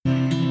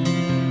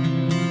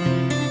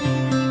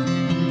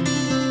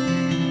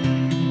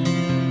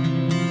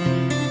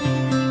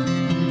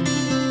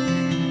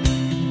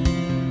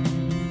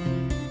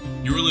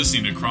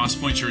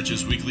Crosspoint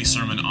Church's weekly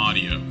sermon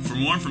audio. For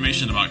more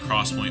information about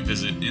Crosspoint,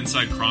 visit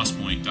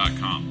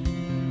insidecrosspoint.com.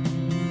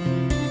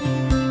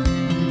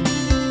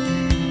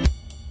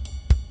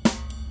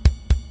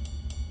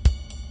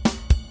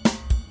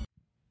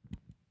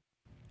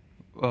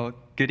 Well,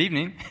 good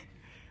evening.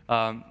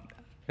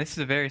 This is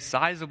a very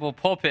sizable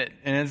pulpit,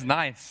 and it's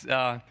nice.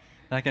 I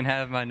can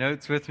have my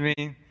notes with me.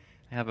 I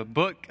have a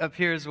book up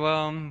here as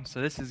well,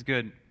 so this is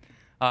good.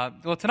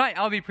 Well, tonight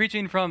I'll be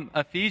preaching from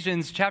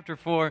Ephesians chapter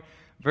 4,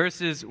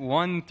 verses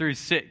 1 through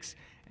 6.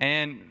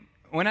 And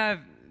when I've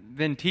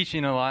been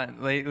teaching a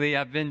lot lately,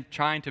 I've been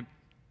trying to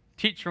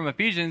teach from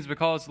Ephesians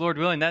because, Lord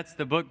willing, that's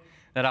the book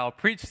that I'll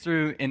preach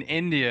through in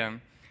India.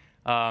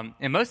 And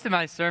most of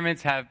my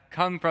sermons have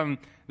come from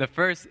the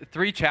first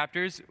 3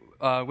 chapters,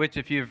 which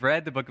if you've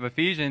read the book of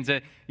Ephesians,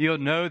 you'll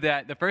know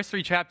that the first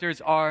 3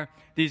 chapters are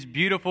these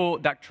beautiful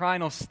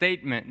doctrinal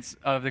statements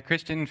of the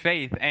Christian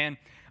faith. And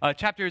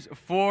chapters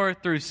 4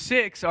 through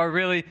 6 are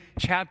really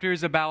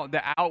chapters about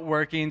the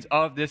outworkings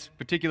of this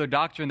particular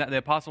doctrine that the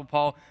Apostle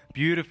Paul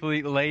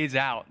beautifully lays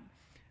out.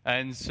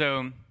 And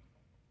so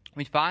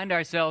we find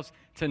ourselves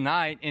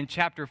tonight in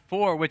chapter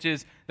 4, which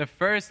is the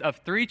first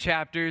of 3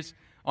 chapters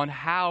on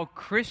how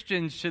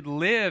Christians should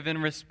live in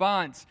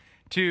response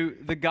to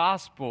the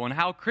gospel and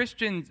how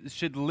Christians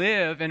should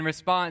live in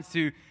response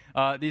to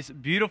this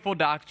beautiful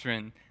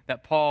doctrine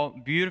that Paul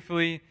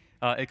beautifully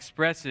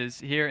expresses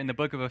here in the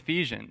book of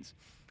Ephesians.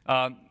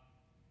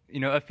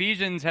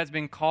 Ephesians has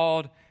been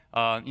called,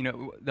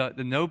 the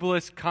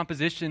noblest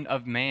composition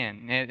of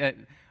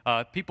man.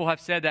 People have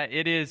said that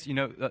it is,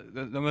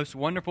 the most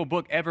wonderful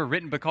book ever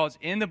written because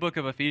in the book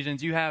of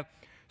Ephesians you have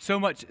so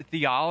much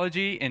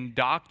theology and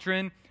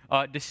doctrine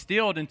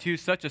distilled into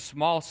such a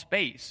small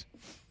space.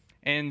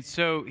 And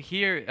so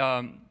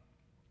here,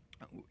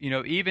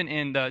 even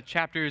in the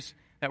chapters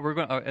that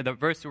the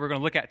verse that we're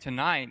going to look at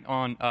tonight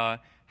on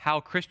how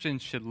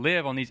Christians should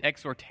live, on these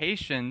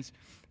exhortations,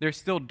 there's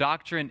still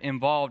doctrine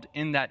involved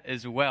in that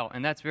as well,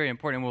 and that's very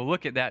important. We'll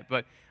look at that,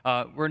 but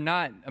we're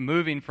not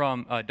moving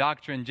from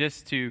doctrine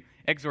just to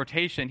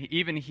exhortation.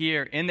 Even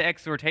here in the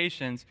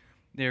exhortations,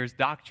 there's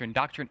doctrine.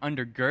 Doctrine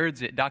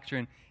undergirds it.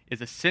 Doctrine is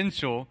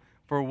essential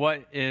for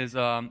what is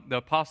the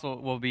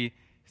apostle will be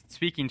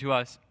speaking to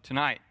us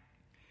tonight.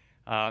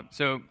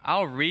 So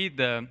I'll read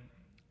the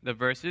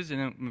verses and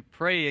then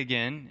pray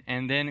again,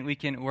 and then we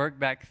can work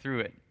back through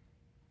it.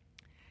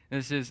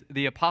 This is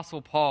the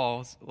Apostle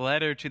Paul's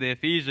letter to the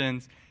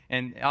Ephesians,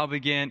 and I'll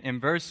begin in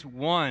verse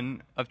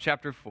 1 of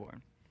chapter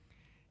 4.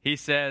 He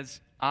says,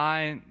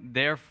 I,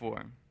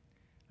 therefore,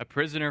 a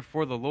prisoner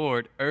for the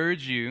Lord,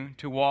 urge you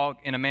to walk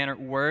in a manner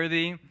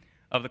worthy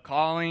of the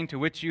calling to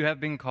which you have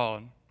been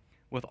called,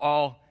 with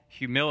all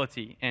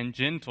humility and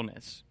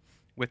gentleness,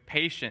 with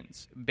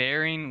patience,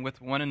 bearing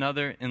with one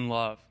another in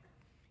love,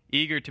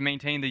 eager to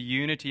maintain the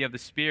unity of the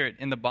Spirit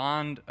in the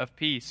bond of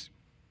peace.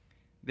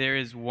 There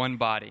is one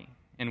body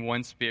and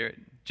one Spirit,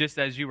 just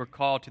as you were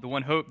called to the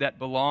one hope that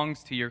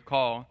belongs to your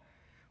call,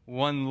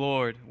 one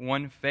Lord,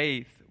 one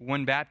faith,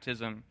 one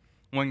baptism,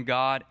 one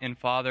God and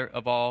Father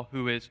of all,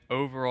 who is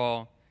over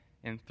all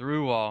and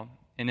through all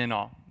and in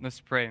all. Let's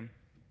pray.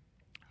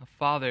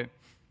 Father,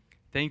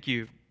 thank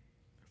you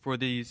for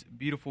these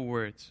beautiful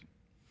words.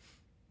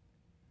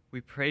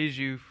 We praise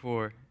you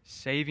for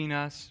saving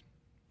us.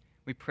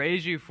 We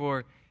praise you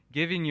for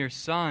giving your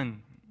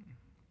Son.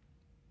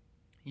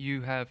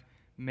 You have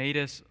made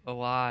us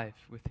alive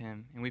with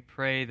him. And we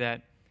pray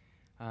that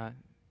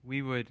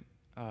we would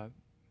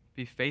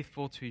be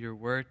faithful to your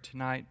word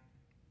tonight,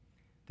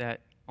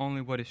 that only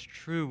what is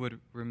true would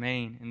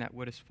remain, and that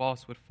what is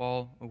false would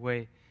fall away.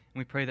 And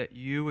we pray that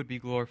you would be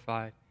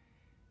glorified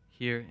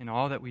here in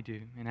all that we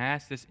do. And I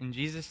ask this in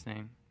Jesus'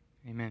 name.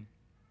 Amen.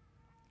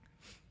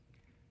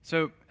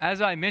 So, as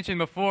I mentioned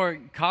before,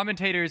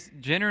 commentators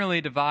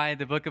generally divide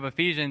the book of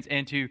Ephesians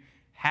into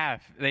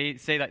half. They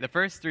say that the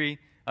first 3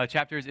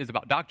 chapters is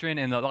about doctrine,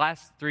 and the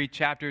last 3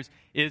 chapters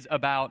is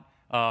about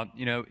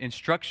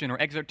instruction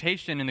or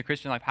exhortation in the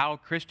Christian life, how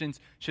Christians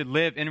should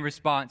live in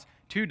response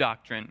to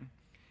doctrine.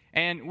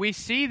 And we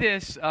see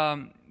this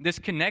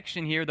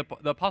connection here. The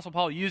Apostle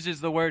Paul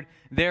uses the word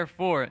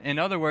therefore. In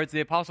other words,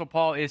 the Apostle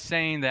Paul is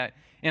saying that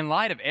in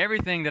light of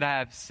everything that I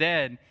have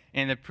said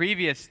in the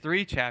previous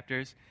 3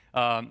 chapters,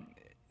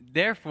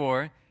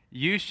 therefore,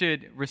 you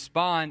should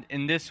respond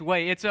in this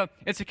way. It's a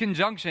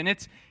conjunction.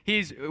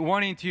 He's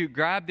wanting to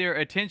grab their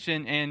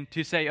attention and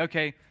to say,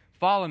 okay,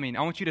 follow me.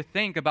 I want you to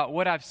think about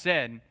what I've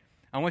said.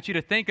 I want you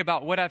to think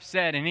about what I've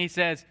said. And he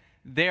says,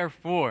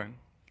 therefore.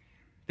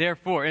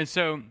 And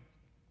so,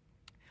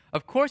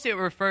 of course, it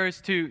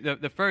refers to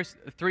the first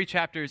 3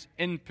 chapters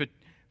in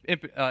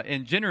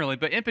generally,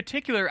 but in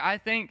particular, I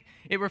think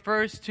it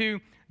refers to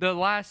the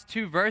last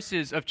 2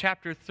 verses of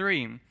chapter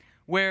 3,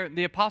 where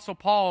the Apostle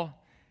Paul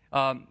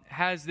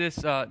has this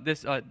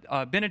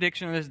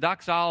benediction, or this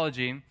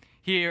doxology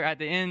here at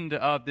the end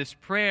of this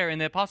prayer. And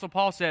the Apostle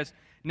Paul says,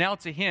 now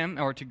to him,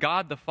 or to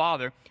God the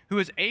Father, who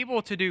is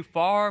able to do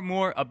far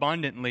more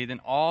abundantly than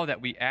all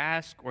that we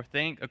ask or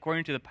think,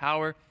 according to the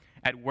power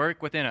at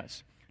work within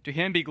us. To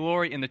him be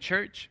glory in the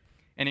church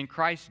and in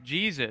Christ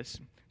Jesus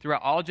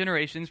throughout all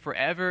generations,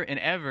 forever and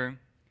ever.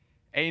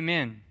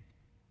 Amen.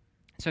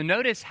 So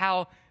notice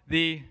how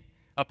the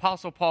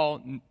Apostle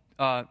Paul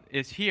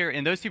is here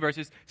in those two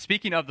verses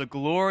speaking of the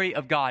glory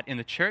of God in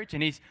the church,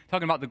 and he's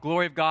talking about the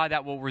glory of God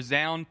that will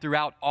resound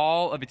throughout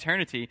all of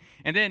eternity.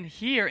 And then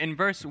here in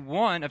verse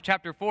 1 of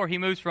chapter 4, he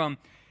moves from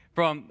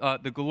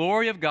the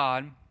glory of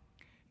God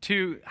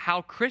to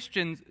how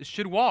Christians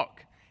should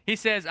walk. He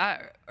says,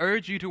 I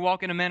urge you to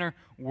walk in a manner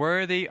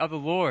worthy of the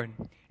Lord.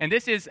 And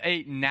this is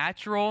a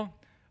natural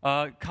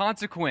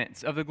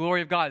consequence of the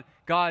glory of God.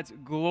 God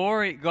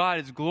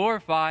is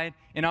glorified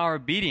in our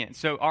obedience.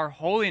 So our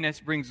holiness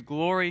brings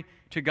glory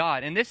to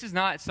God. And this is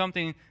not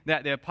something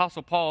that the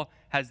Apostle Paul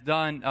has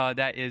done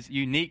that is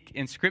unique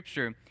in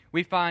Scripture.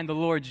 We find the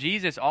Lord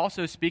Jesus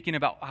also speaking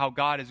about how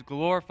God is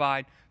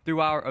glorified through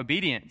our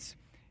obedience.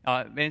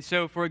 And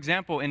so, for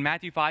example, in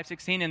Matthew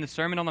 5:16 in the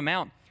Sermon on the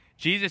Mount,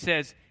 Jesus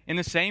says, in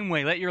the same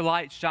way, let your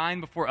light shine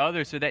before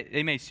others so that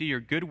they may see your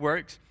good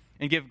works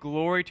and give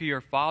glory to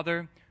your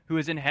Father who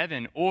is in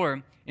heaven.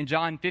 Or in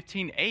John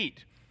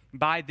 15:8,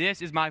 by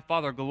this is my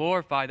Father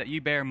glorified, that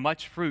you bear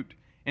much fruit,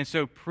 and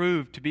so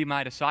prove to be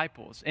my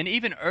disciples. And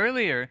even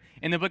earlier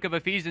in the book of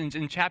Ephesians,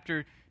 in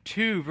chapter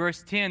 2,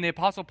 verse 10, the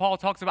Apostle Paul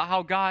talks about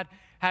how God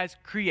has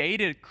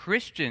created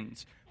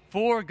Christians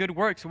for good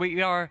works.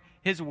 We are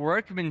his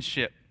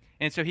workmanship.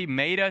 And so he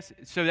made us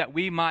so that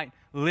we might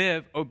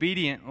live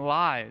obedient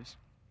lives.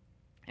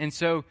 And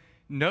so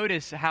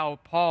notice how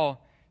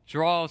Paul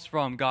draws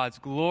from God's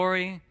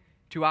glory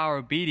to our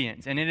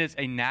obedience. And it is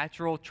a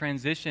natural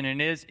transition,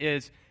 and it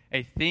is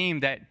a theme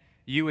that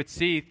you would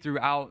see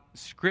throughout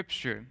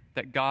Scripture,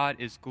 that God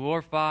is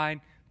glorified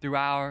through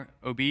our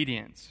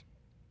obedience.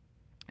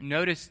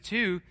 Notice,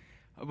 too,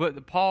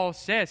 what Paul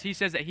says. He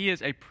says that he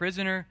is a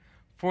prisoner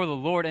for the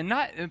Lord.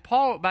 And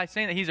Paul, by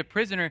saying that he's a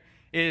prisoner,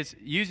 is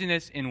using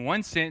this in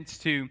one sense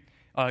to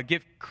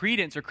give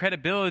credence or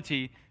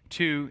credibility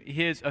to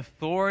his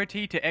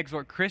authority to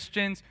exhort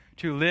Christians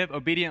to live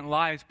obedient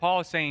lives.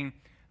 Paul is saying,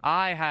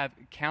 I have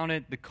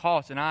counted the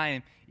cost, and I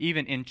am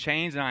even in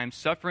chains, and I am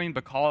suffering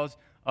because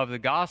of the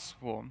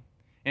gospel.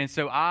 And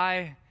so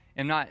I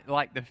am not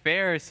like the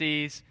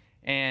Pharisees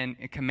and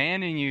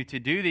commanding you to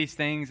do these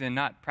things and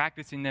not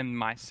practicing them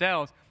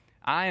myself.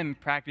 I am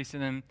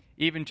practicing them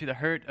even to the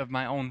hurt of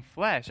my own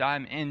flesh.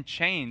 I'm in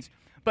chains.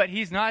 But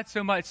he's not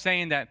so much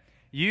saying that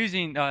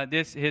using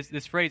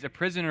this phrase, a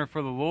prisoner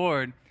for the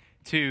Lord,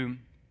 to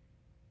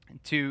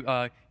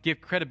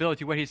give credibility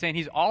to what he's saying.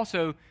 He's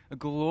also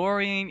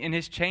glorying in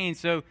his chains.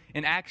 So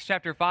in Acts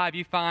chapter 5,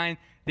 you find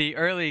the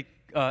early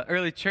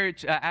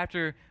church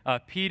after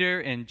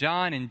Peter and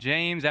John and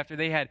James, after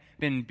they had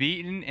been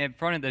beaten in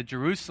front of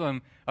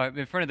the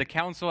in front of the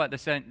council at the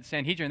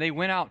Sanhedrin, they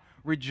went out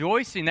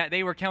rejoicing that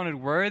they were counted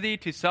worthy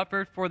to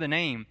suffer for the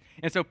name.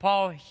 And so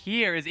Paul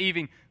here is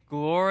even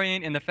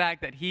glorying in the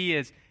fact that he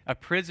is a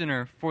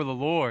prisoner for the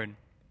Lord.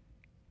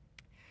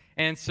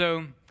 And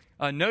so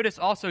notice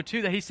also,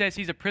 too, that he says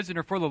he's a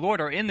prisoner for the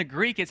Lord, or in the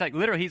Greek, it's like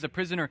literally he's a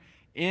prisoner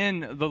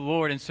in the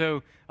Lord. And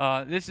so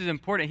this is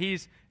important.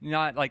 He's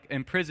not like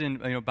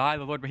imprisoned by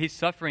the Lord, but he's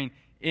suffering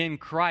in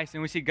Christ.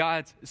 And we see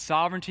God's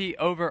sovereignty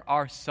over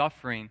our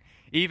suffering,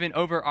 even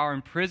over our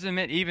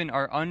imprisonment, even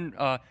our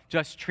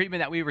unjust treatment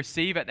that we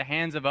receive at the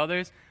hands of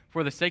others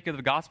for the sake of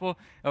the gospel.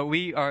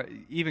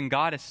 Even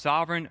God is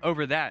sovereign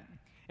over that.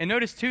 And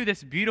notice, too,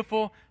 this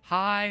beautiful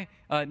high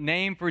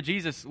name for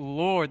Jesus,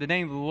 Lord. The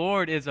name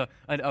Lord is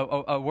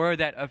a word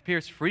that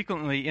appears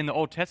frequently in the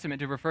Old Testament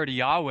to refer to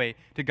Yahweh,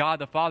 to God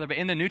the Father. But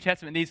in the New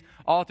Testament, these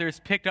authors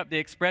picked up the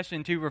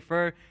expression to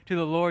refer to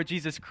the Lord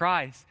Jesus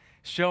Christ,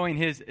 showing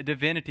his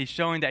divinity,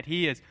 showing that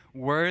he is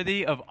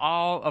worthy of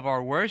all of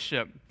our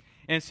worship.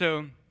 And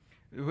so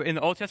in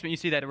the Old Testament, you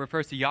see that it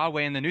refers to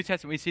Yahweh. In the New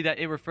Testament, we see that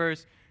it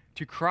refers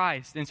to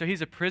Christ. And so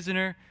he's a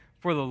prisoner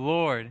for the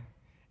Lord.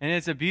 And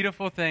it's a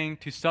beautiful thing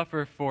to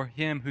suffer for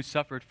him who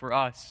suffered for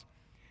us,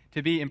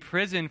 to be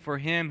imprisoned for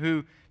him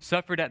who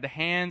suffered at the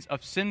hands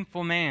of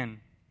sinful man.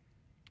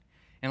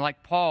 And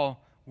like Paul,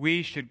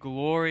 we should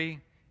glory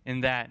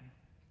in that.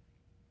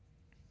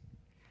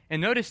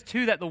 And notice,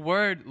 too, that the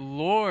word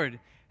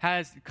Lord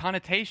has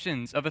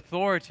connotations of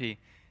authority,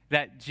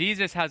 that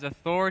Jesus has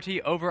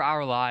authority over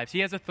our lives.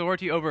 He has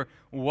authority over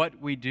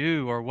what we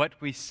do or what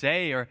we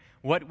say or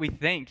what we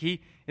think. The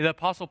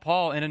Apostle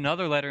Paul, in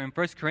another letter in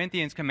 1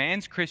 Corinthians,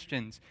 commands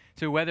Christians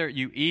to, whether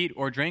you eat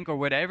or drink or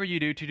whatever you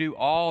do, to do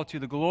all to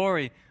the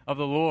glory of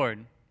the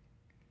Lord.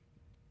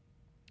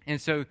 And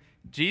so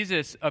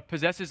Jesus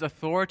possesses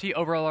authority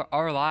over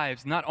our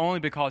lives, not only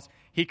because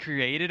he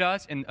created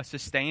us and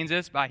sustains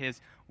us by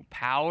his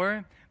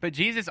power, but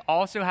Jesus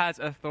also has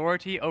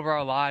authority over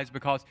our lives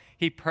because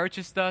he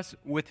purchased us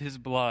with his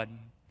blood.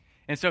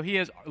 And so he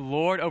is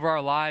Lord over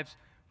our lives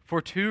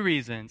for two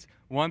reasons.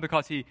 One,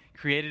 because he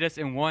created us,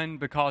 and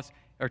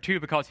two,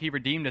 because he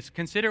redeemed us.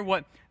 Consider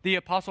what the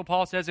Apostle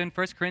Paul says in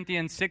 1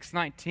 Corinthians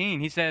 6:19.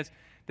 He says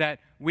that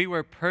we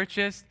were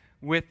purchased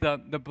with the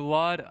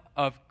blood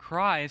of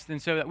Christ,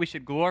 and so that we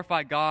should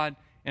glorify God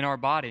in our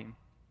body.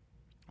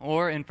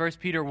 Or in 1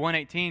 Peter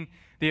 1:18,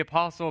 The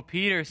Apostle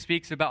Peter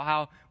speaks about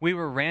how we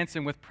were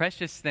ransomed with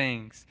precious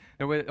things,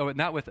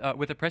 not with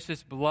the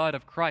precious blood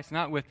of Christ,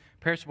 not with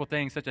perishable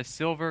things such as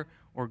silver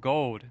or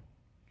gold.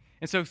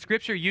 And so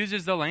Scripture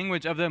uses the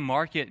language of the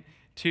market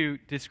to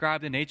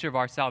describe the nature of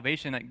our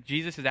salvation, that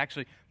Jesus has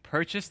actually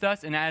purchased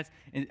us, and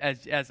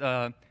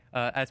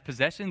as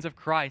possessions of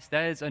Christ,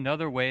 that is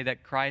another way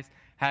that Christ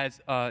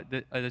has a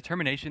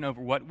determination over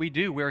what we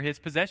do. We're His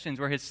possessions,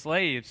 we're His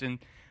slaves, and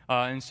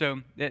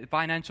so the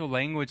financial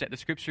language that the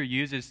Scripture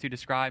uses to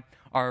describe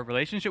our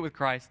relationship with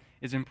Christ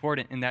is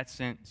important in that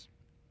sense.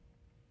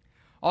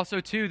 Also,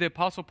 too, the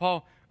Apostle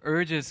Paul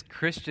urges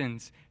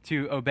Christians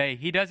to obey.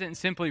 He doesn't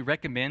simply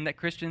recommend that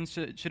Christians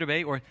should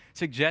obey or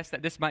suggest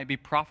that this might be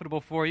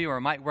profitable for you or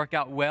it might work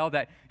out well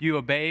that you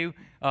obey,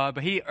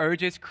 but he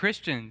urges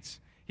Christians.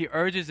 He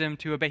urges them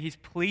to obey. He's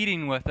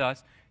pleading with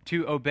us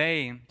to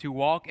obey, to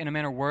walk in a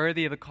manner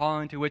worthy of the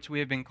calling to which we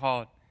have been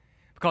called,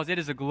 because it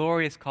is a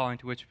glorious calling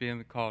to which we have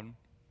been called.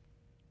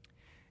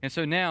 And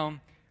so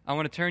now, I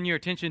want to turn your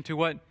attention to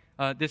what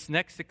this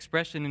next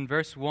expression in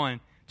verse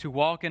 1, to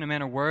walk in a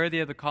manner worthy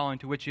of the calling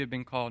to which you have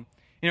been called.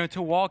 You know,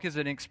 to walk is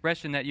an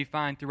expression that you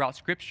find throughout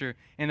Scripture,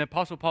 and the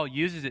Apostle Paul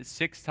uses it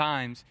 6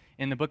 times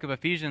in the book of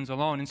Ephesians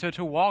alone. And so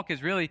to walk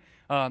is really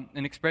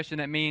an expression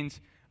that means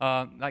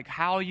like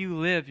how you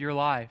live your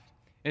life.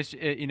 It's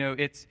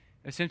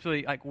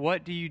essentially like,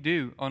 what do you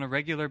do on a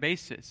regular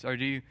basis? Or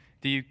do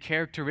you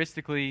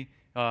characteristically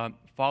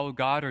follow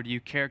God, or do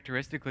you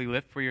characteristically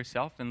live for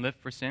yourself and live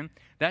for sin?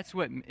 That's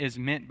what is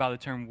meant by the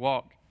term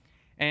walk.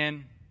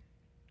 And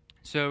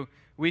so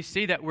we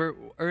see that we're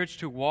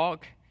urged to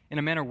walk in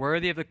a manner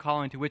worthy of the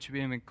calling to which we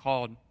have been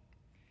called.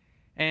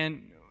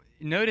 And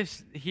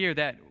notice here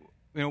that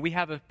we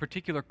have a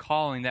particular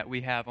calling that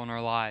we have on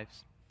our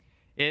lives.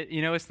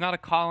 It's not a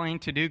calling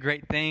to do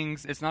great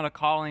things. It's not a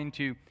calling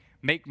to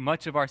make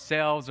much of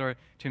ourselves or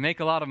to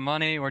make a lot of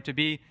money or to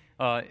be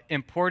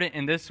important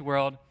in this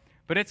world.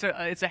 But it's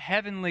a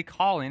heavenly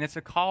calling. It's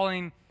a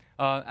calling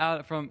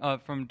out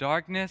from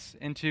darkness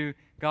into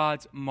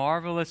God's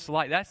marvelous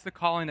light. That's the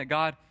calling that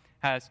God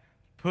has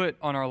put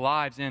on our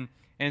lives.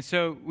 And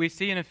so we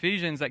see in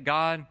Ephesians that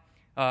God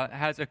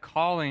has a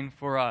calling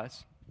for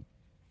us.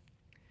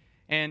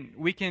 And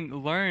we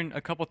can learn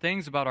a couple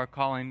things about our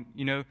calling.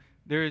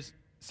 There's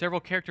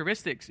several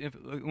characteristics.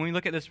 When we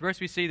look at this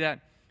verse, we see that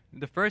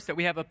the first, that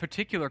we have a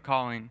particular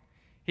calling.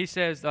 He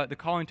says the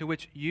calling to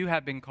which you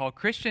have been called.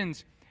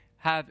 Christians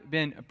have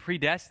been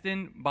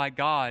predestined by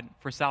God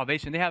for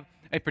salvation. They have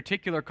a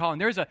particular calling.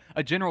 There's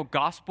a general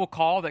gospel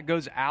call that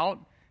goes out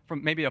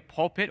from maybe a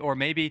pulpit or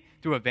maybe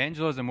through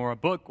evangelism or a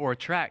book or a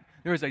tract.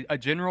 There's a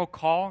general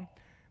call,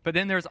 but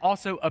then there's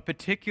also a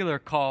particular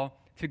call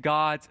to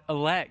God's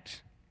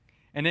elect.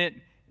 And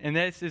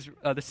this is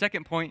the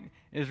second point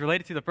is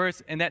related to the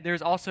first, and that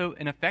there's also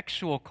an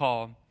effectual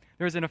call.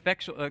 There's an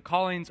effectual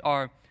callings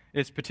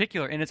is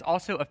particular, and it's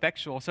also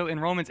effectual. So in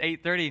Romans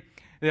 8:30,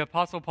 the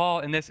Apostle Paul,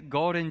 in this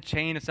golden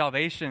chain of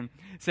salvation,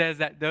 says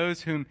that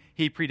those whom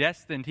he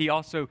predestined, he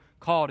also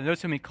called, and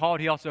those whom he called,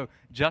 he also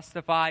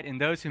justified,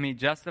 and those whom he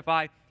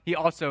justified, he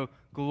also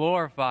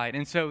glorified.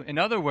 And so, in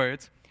other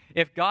words,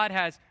 if God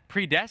has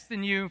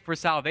predestined you for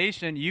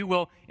salvation, you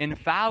will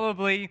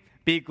infallibly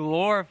be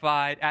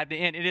glorified at the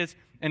end. It is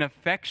an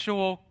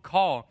effectual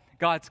call.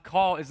 God's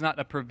call is not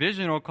a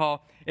provisional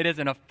call. It is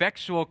an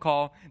effectual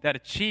call that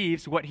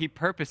achieves what He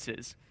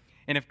purposes.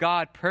 And if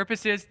God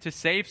purposes to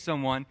save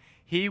someone,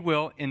 He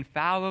will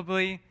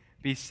infallibly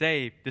be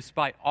saved.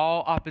 Despite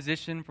all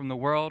opposition from the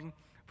world,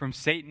 from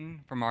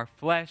Satan, from our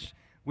flesh,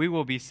 we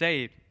will be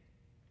saved.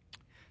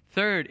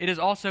 Third, it is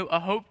also a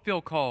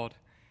hope-filled call.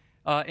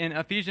 In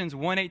Ephesians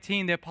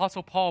 1:18, the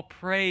Apostle Paul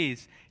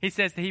prays. He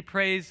says that he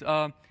prays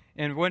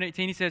in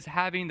 1:18, he says,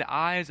 having the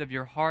eyes of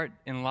your heart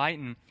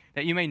enlightened,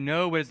 that you may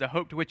know what is the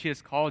hope to which He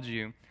has called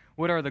you,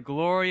 what are the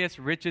glorious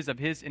riches of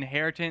His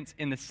inheritance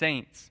in the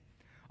saints.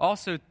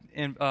 Also,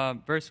 in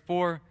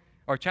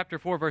chapter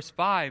 4, verse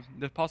 5,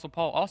 the Apostle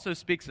Paul also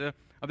speaks of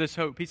this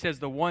hope. He says,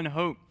 the one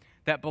hope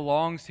that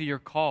belongs to your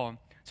call.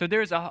 So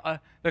there's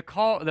the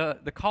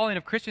calling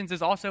of Christians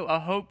is also a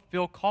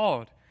hope-filled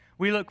call.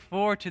 We look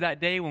forward to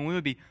that day when we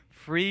will be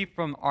free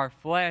from our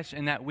flesh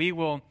and that we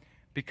will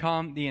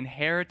become the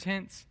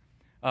inheritance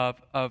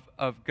of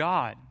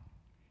God.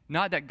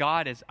 Not that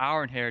God is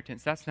our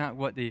inheritance. That's not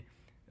what the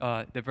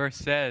verse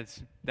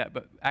says.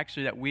 But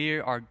actually that we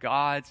are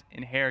God's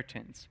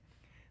inheritance.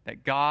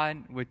 That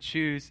God would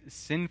choose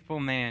sinful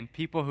man,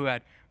 people who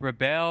had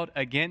rebelled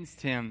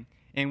against Him,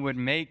 and would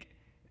make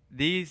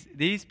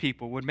these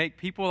people, would make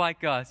people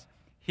like us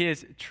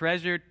His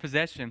treasured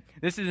possession.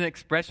 This is an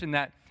expression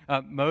that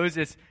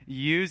Moses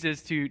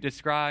uses to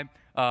describe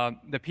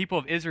the people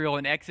of Israel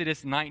in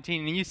Exodus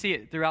 19, and you see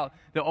it throughout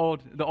the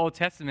Old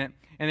Testament,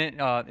 and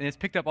it's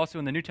picked up also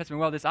in the New Testament.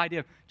 Well, this idea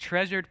of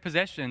treasured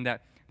possession,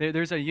 that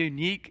there's a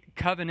unique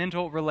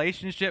covenantal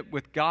relationship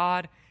with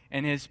God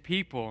and His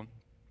people,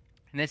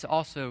 and this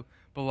also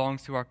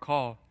belongs to our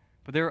call.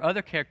 But there are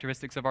other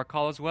characteristics of our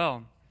call as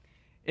well.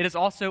 It is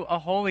also a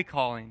holy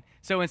calling.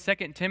 So in 2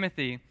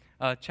 Timothy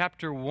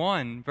chapter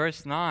 1,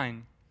 verse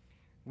 9,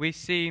 we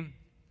see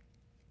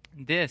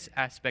this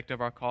aspect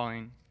of our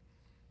calling.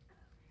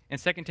 In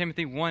 2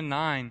 Timothy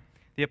 1:9,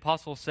 the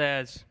apostle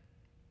says,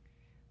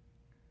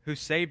 who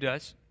saved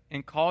us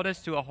and called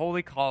us to a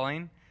holy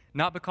calling,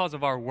 not because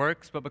of our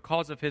works, but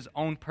because of his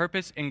own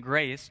purpose and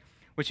grace,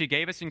 which he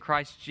gave us in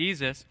Christ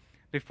Jesus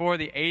before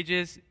the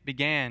ages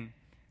began.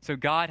 So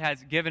God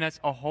has given us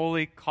a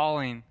holy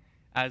calling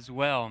as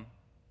well.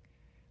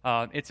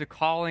 It's a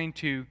calling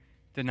to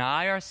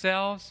deny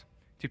ourselves,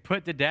 to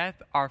put to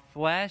death our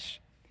flesh,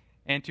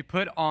 and to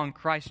put on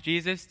Christ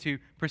Jesus, to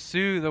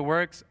pursue the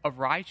works of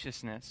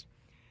righteousness.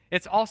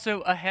 It's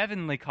also a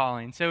heavenly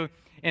calling. So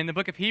in the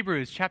book of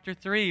Hebrews, chapter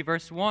 3,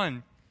 verse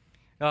 1,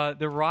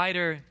 the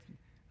writer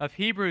of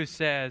Hebrews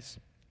says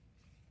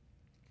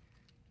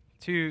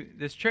to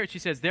this church, he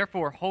says,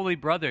 therefore, holy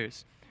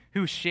brothers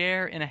who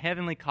share in a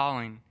heavenly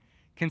calling,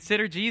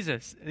 consider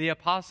Jesus, the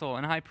apostle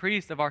and high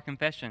priest of our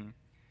confession.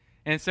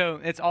 And so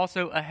it's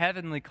also a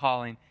heavenly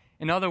calling.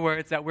 In other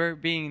words, that we're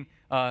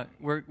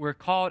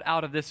called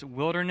out of this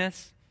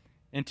wilderness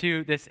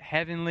into this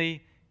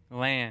heavenly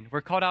land.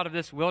 We're called out of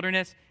this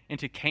wilderness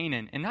into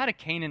Canaan, and not a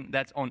Canaan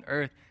that's on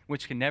earth,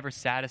 which can never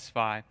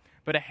satisfy,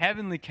 but a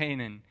heavenly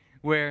Canaan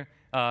where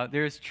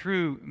there's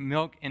true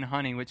milk and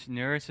honey, which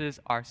nourishes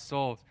our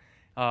souls.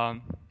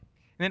 And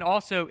then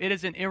also, it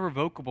is an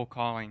irrevocable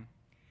calling.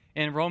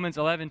 In Romans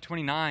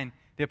 11:29,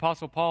 the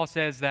Apostle Paul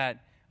says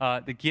that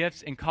the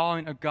gifts and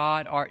calling of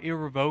God are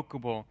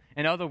irrevocable.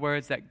 In other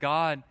words, that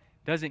God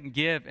doesn't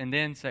give and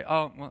then say,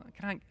 oh, well,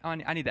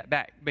 I need that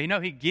back. But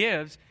he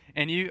gives,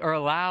 and you are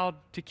allowed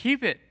to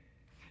keep it.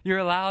 You're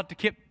allowed to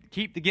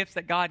keep the gifts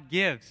that God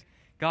gives.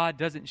 God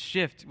doesn't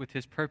shift with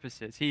his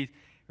purposes. He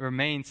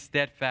remains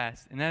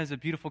steadfast. And that is a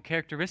beautiful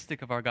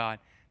characteristic of our God,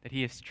 that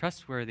he is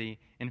trustworthy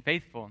and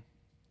faithful.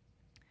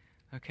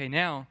 Okay,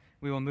 now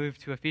we will move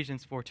to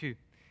Ephesians 4:2.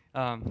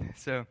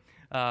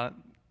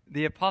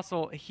 The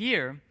apostle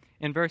here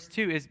in verse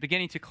 2 is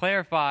beginning to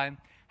clarify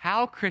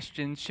how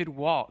Christians should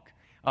walk.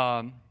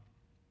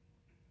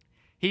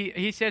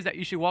 He says that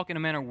you should walk in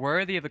a manner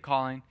worthy of the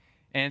calling.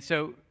 And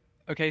so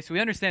we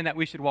understand that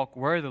we should walk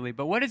worthily.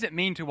 But what does it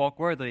mean to walk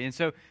worthily? And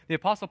so the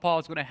Apostle Paul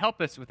is going to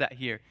help us with that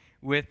here,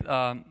 with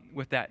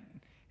that.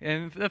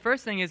 And the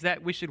first thing is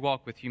that we should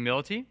walk with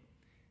humility,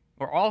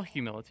 or all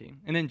humility,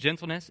 and then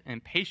gentleness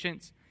and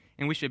patience,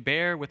 and we should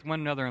bear with one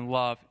another in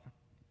love.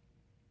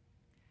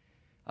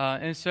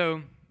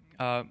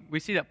 We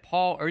see that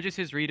Paul urges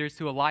his readers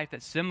to a life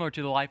that's similar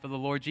to the life of the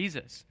Lord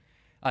Jesus.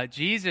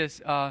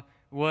 Jesus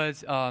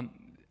was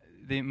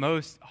the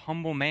most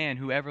humble man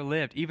who ever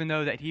lived, even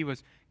though that he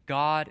was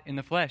God in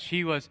the flesh.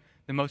 He was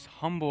the most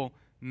humble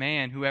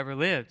man who ever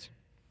lived.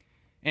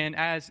 And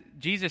as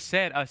Jesus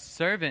said, a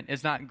servant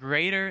is not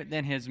greater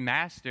than his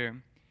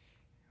master.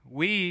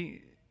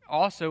 We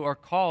also are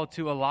called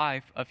to a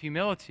life of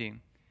humility.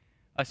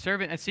 A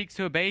servant seeks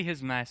to obey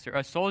his master.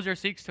 A soldier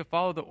seeks to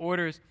follow the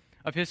orders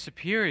of his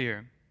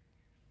superior.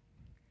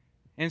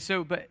 And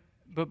so, but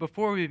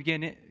before we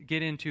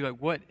get into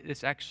what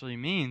this actually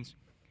means,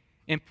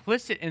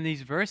 implicit in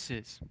these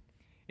verses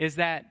is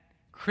that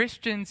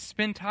Christians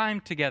spend time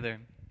together.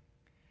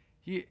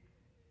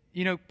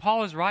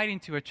 Paul is writing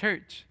to a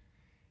church,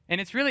 and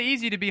it's really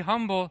easy to be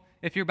humble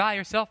if you're by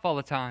yourself all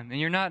the time and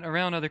you're not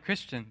around other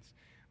Christians,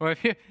 or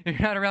if you're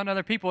not around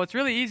other people. It's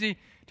really easy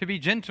to be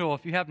gentle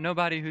if you have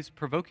nobody who's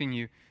provoking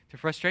you to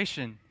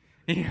frustration.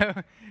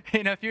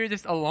 If you're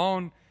just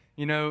alone,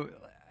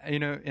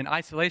 in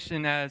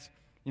isolation as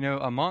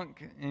a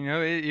monk,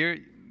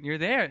 you're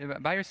there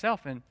by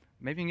yourself, and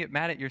maybe you can get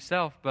mad at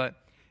yourself. But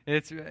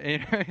it's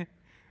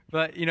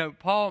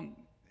Paul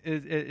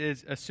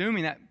is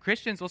assuming that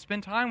Christians will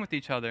spend time with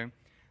each other.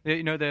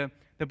 The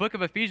book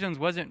of Ephesians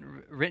wasn't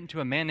written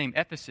to a man named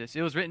Ephesus.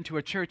 It was written to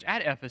a church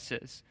at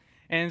Ephesus.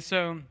 And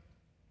so,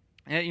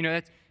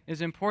 that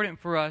is important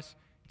for us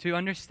to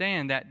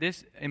understand that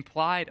this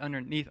implied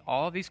underneath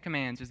all of these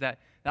commands is that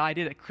the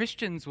idea that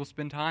Christians will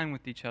spend time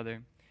with each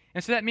other.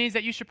 And so that means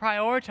that you should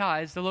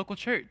prioritize the local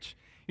church.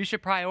 You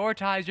should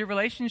prioritize your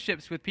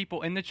relationships with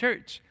people in the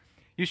church.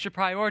 You should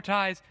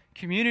prioritize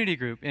community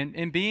group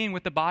and being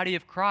with the body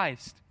of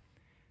Christ.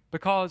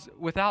 Because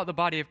without the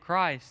body of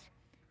Christ,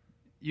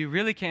 you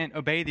really can't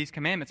obey these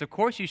commandments. Of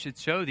course, you should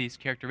show these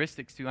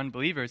characteristics to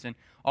unbelievers and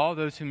all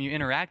those whom you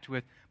interact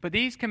with. But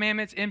these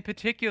commandments in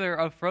particular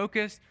are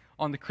focused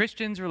on the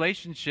Christian's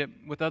relationship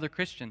with other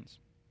Christians.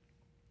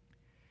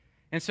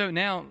 And so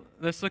now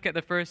let's look at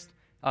the first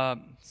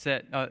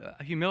set,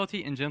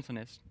 humility and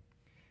gentleness.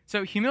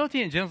 So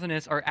humility and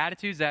gentleness are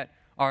attitudes that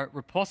are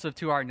repulsive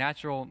to our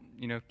natural,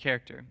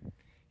 character.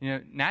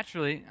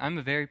 Naturally, I'm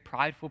a very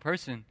prideful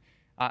person.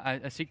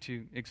 I seek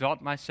to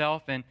exalt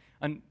myself and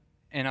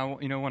I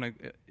want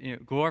to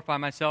glorify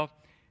myself.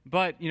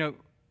 But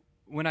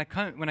when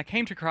I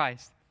came to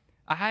Christ,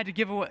 I had to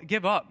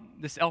give up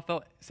this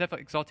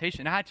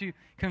self-exaltation. I had to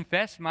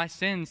confess my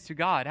sins to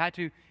God. I had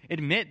to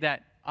admit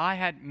that I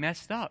had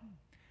messed up,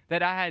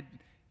 that I had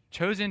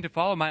chosen to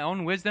follow my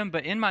own wisdom,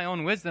 but in my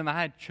own wisdom, I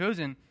had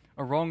chosen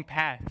a wrong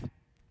path.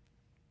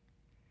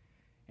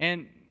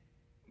 And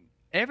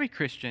every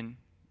Christian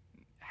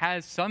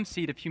has some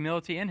seed of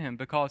humility in him,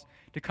 because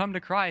to come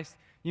to Christ,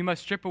 you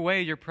must strip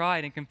away your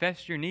pride and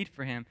confess your need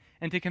for him.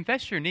 And to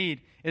confess your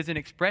need is an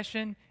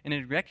expression and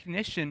a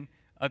recognition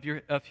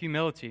of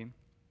humility.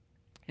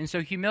 And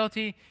so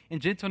humility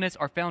and gentleness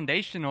are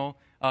foundational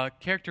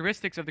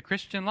characteristics of the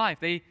Christian life.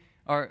 They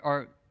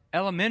are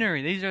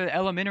elementary. These are the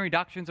elementary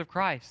doctrines of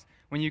Christ.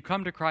 When you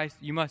come to Christ,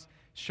 you must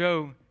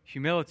show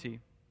humility.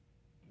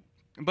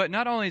 But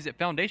not only is it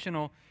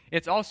foundational,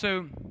 it's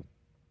also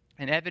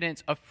an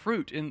evidence of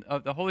fruit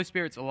of the Holy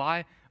Spirit's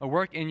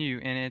work in you,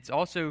 and it's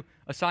also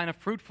a sign of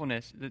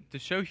fruitfulness. To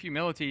show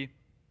humility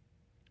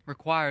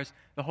requires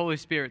the Holy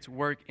Spirit's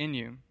work in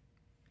you.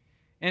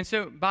 And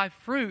so by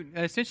fruit,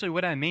 essentially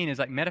what I mean is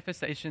like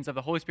manifestations of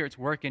the Holy Spirit's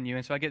work in you.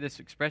 And so I get this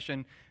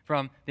expression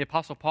from the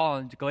Apostle Paul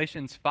in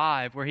Galatians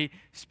 5, where he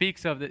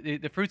speaks of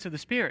the fruits of the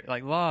Spirit,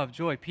 like love,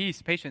 joy,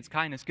 peace, patience,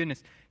 kindness,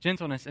 goodness,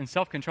 gentleness, and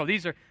self-control.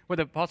 These are what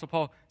the Apostle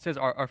Paul says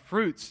are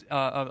fruits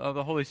of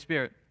the Holy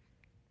Spirit.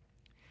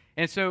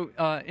 And so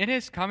in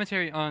his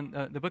commentary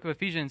on the book of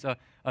Ephesians,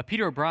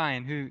 Peter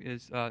O'Brien, who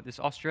is this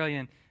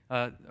Australian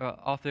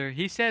author,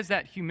 he says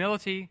that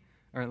humility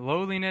or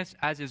lowliness,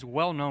 as is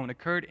well known,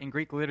 occurred in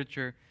Greek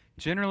literature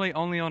generally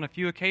only on a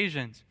few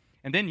occasions,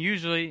 and then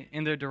usually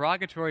in the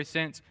derogatory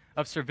sense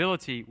of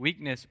servility,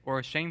 weakness, or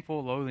a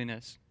shameful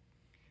lowliness.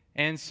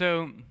 And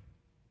so,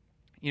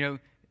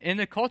 in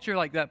the culture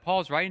like that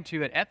Paul's writing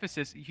to at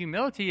Ephesus,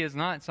 humility is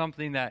not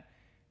something that,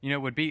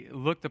 would be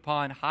looked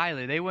upon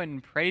highly. They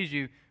wouldn't praise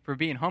you for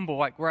being humble.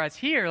 Whereas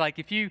here,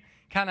 if you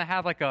kind of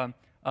have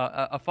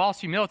a false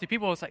humility,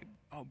 people will say,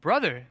 "Oh,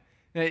 brother,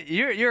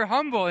 you're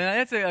humble," and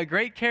that's a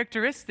great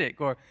characteristic.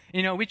 Or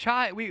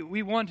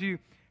we want to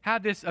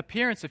have this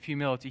appearance of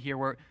humility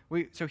here,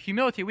 so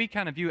humility we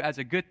kind of view as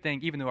a good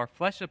thing, even though our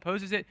flesh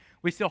opposes it.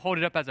 We still hold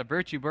it up as a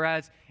virtue.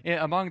 Whereas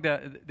among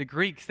the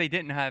Greeks, they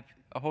didn't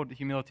hold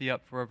humility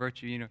up for a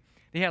virtue.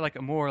 They had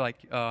a more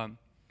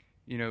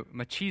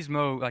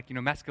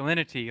machismo,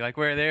 masculinity,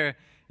 where they're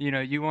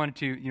you wanted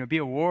to be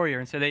a warrior,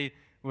 and so they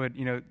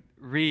would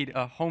read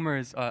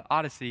Homer's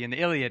Odyssey and the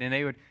Iliad, and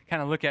they would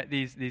kind of look at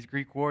these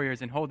Greek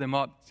warriors and hold them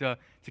up to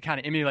kind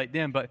of emulate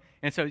them.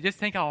 And so just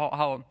think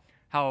how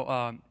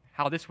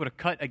this would have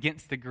cut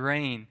against the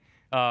grain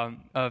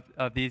of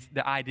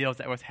the ideals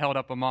that was held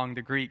up among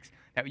the Greeks,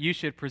 that you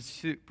should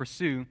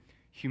pursue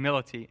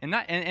humility. And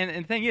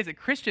the thing is that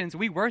Christians,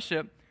 we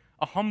worship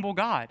a humble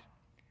God.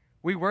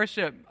 We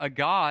worship a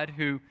God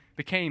who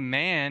became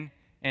man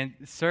and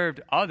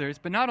served others.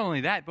 But not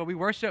only that, but we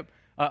worship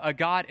a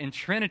God in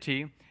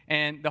Trinity,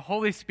 and the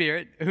Holy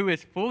Spirit, who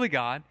is fully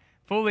God,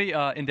 fully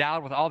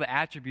endowed with all the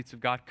attributes of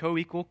God,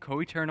 co-equal,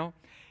 co-eternal.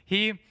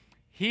 His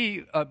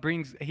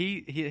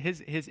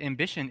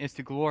ambition is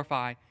to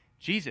glorify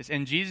Jesus,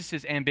 and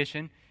Jesus'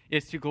 ambition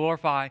is to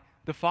glorify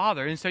the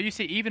Father. And so you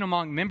see, even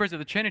among members of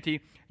the Trinity,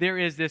 there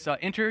is this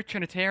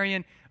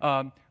inter-Trinitarian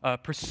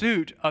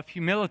pursuit of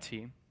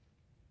humility.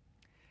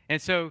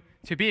 And so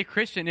to be a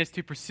Christian is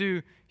to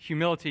pursue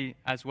humility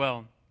as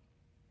well.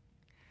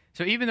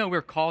 So even though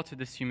we're called to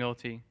this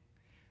humility,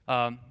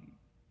 and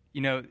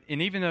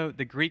even though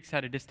the Greeks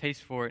had a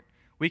distaste for it,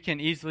 we can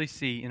easily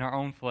see in our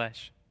own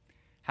flesh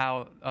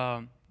how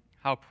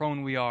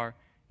prone we are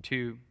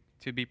to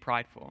be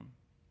prideful.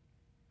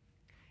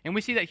 And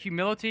we see that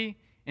humility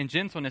and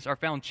gentleness are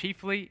found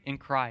chiefly in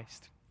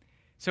Christ.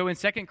 So in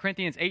 2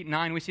 Corinthians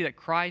 8:9, we see that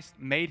Christ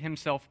made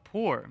himself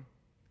poor.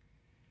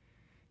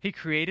 He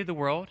created the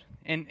world,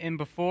 and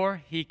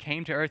before he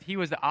came to earth, he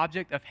was the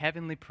object of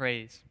heavenly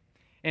praise.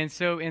 And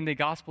so in the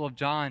Gospel of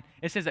John,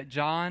 it says that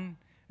John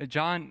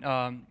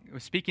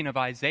was speaking of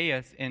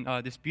Isaiah in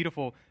this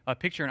beautiful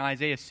picture in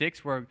Isaiah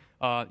 6, where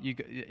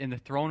in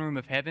the throne room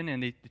of heaven,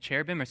 and the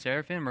cherubim or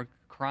seraphim are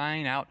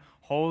crying out,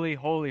 "Holy,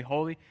 holy,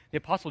 holy." The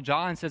Apostle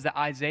John says that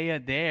Isaiah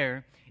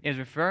there is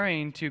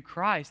referring to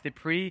Christ, the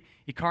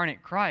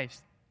pre-incarnate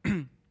Christ.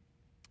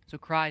 So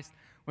Christ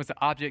was the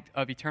object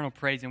of eternal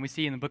praise. And we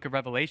see in the book of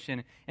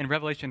Revelation, in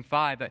Revelation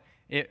 5, that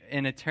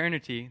in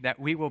eternity, that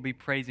we will be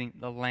praising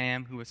the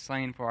Lamb who was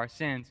slain for our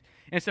sins.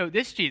 And so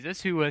this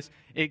Jesus, who was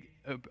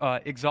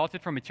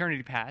exalted from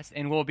eternity past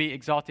and will be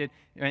exalted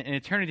in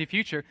eternity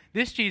future,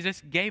 this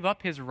Jesus gave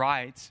up his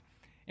rights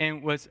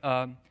and was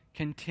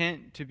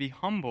content to be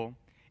humble.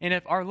 And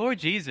if our Lord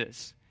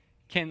Jesus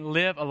can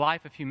live a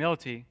life of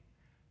humility,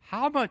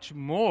 how much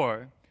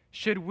more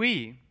should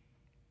we?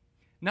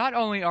 Not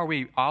only are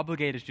we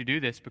obligated to do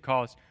this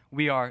because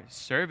we are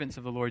servants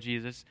of the Lord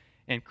Jesus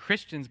and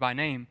Christians by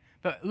name,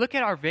 but look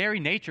at our very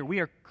nature. We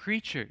are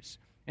creatures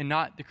and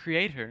not the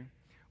Creator.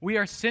 We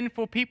are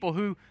sinful people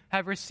who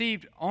have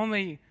received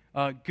only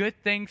good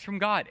things from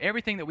God.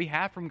 Everything that we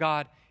have from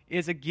God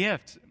is a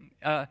gift.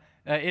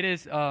 It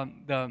is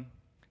the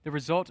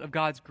result of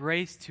God's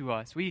grace to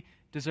us. We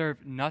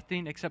deserve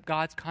nothing except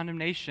God's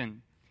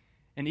condemnation.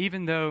 And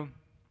even though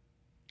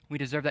we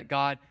deserve that,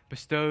 God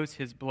bestows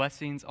his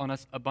blessings on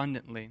us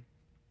abundantly.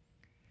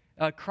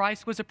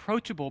 Christ was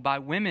approachable by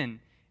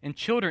women and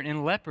children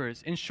and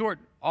lepers, in short,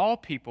 all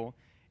people.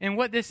 And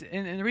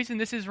the reason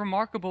this is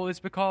remarkable is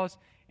because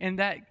in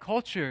that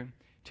culture,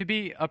 To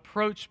be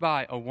approached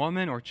by a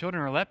woman or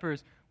children or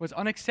lepers was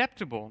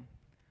unacceptable.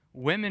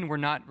 Women were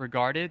not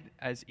regarded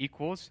as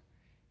equals.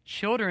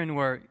 Children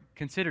were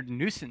considered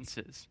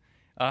nuisances.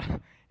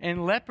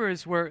 And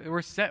lepers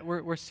were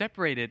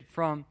separated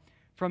from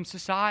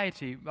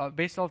society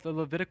based off the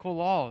Levitical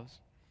laws.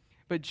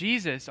 But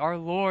Jesus, our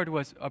Lord,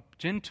 was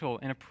gentle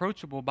and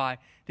approachable by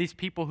these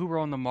people who were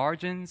on the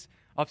margins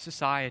of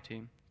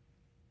society.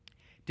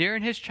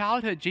 During his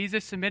childhood,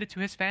 Jesus submitted to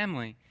his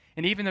family.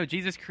 And even though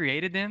Jesus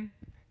created them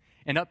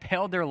and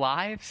upheld their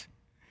lives,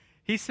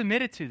 he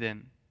submitted to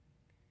them.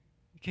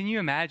 Can you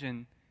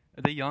imagine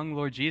the young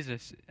Lord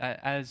Jesus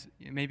as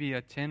maybe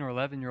a 10 or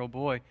 11-year-old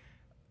boy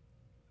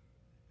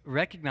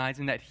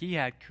recognizing that he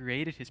had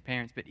created his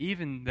parents, but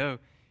even though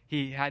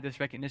he had this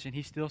recognition,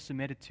 he still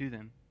submitted to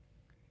them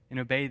and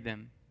obeyed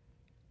them.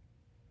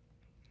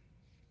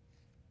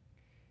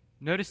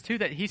 Notice, too,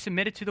 that he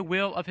submitted to the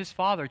will of his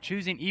Father,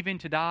 choosing even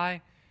to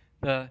die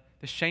the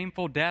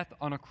shameful death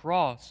on a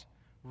cross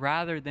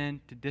rather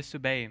than to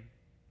disobey him.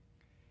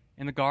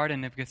 In the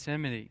Garden of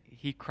Gethsemane,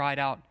 he cried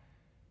out,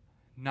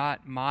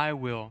 "Not my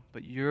will,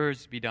 but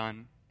yours be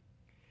done."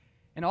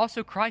 And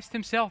also Christ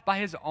himself, by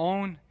his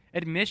own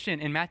admission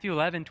in Matthew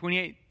 11,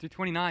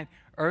 28-29,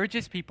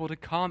 urges people to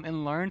come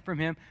and learn from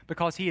him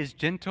because he is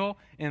gentle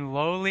and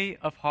lowly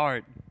of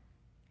heart.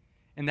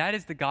 And that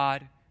is the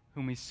God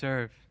whom we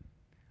serve,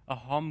 a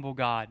humble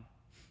God.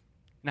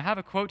 And I have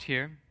a quote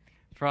here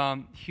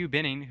from Hugh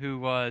Benning, who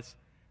was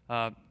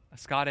a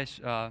Scottish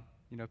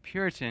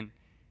Puritan,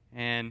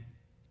 and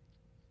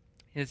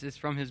is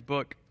from his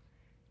book,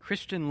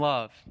 Christian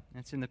Love.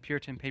 It's in the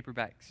Puritan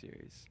paperback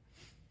series.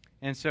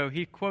 And so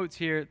he quotes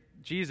here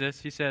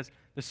Jesus. He says,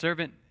 "The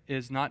servant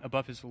is not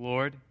above his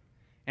Lord,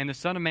 and the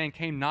Son of Man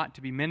came not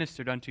to be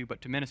ministered unto,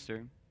 but to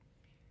minister."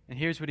 And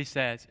here's what he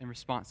says in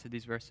response to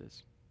these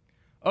verses.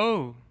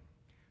 "Oh,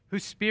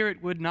 whose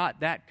spirit would not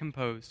that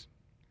compose?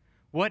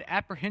 What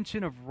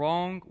apprehension of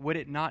wrong would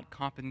it not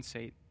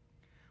compensate?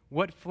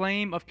 What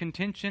flame of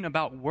contention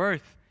about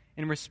worth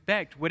and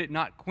respect would it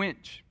not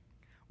quench?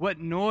 What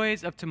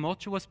noise of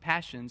tumultuous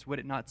passions would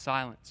it not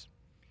silence?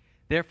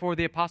 Therefore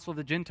the apostle of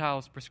the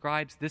Gentiles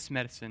prescribes this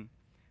medicine,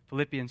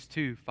 Philippians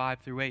 2,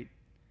 5-8.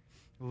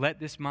 Let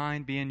this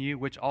mind be in you,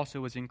 which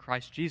also was in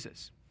Christ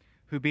Jesus,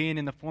 who being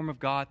in the form of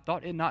God,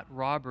 thought it not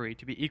robbery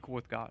to be equal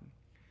with God,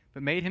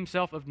 but made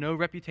himself of no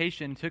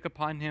reputation, and took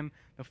upon him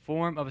the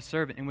form of a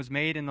servant, and was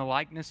made in the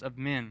likeness of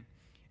men.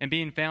 And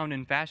being found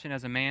in fashion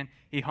as a man,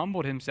 he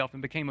humbled himself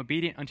and became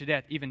obedient unto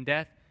death, even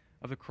death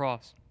of the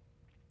cross.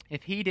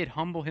 If he did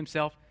humble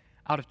himself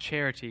out of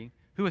charity,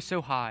 who is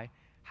so high,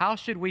 how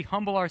should we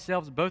humble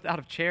ourselves both out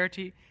of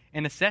charity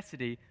and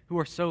necessity, who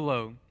are so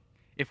low?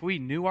 If we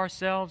knew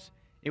ourselves,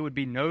 it would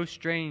be no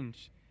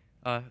strange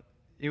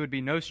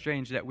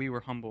that we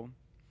were humble.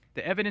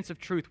 The evidence of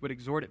truth would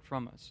exhort it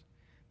from us.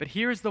 But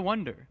here is the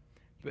wonder,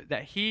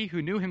 that he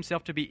who knew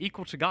himself to be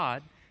equal to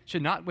God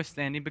should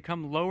notwithstanding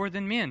become lower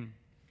than men,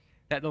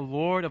 that the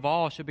Lord of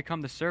all should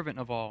become the servant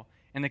of all,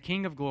 and the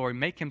King of glory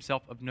make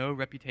himself of no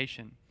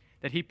reputation,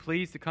 that he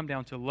pleased to come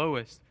down to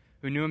lowest,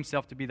 who knew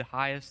himself to be the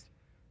highest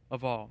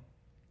of all.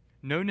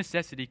 No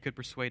necessity could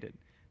persuade it,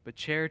 but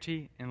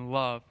charity and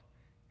love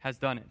has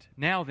done it.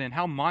 Now then,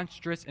 how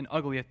monstrous and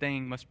ugly a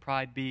thing must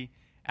pride be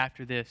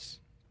after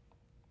this?"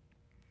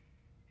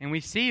 And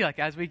we see,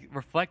 as we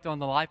reflect on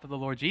the life of the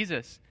Lord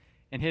Jesus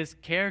and his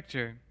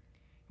character,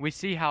 we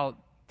see how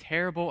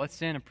terrible a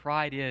sin of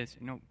pride is,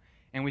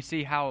 and we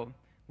see how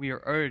we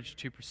are urged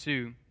to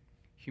pursue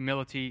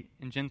humility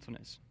and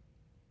gentleness.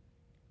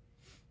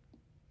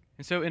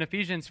 And so in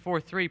Ephesians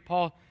 4:3,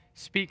 Paul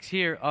speaks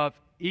here of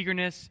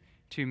eagerness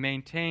to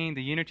maintain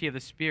the unity of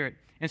the Spirit.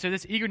 And so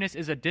this eagerness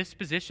is a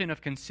disposition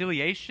of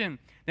conciliation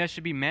that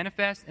should be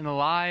manifest in the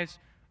lives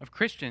of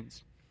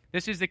Christians.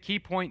 This is the key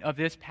point of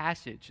this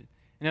passage.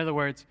 In other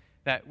words,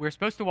 that we're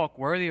supposed to walk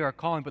worthy of our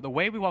calling, but the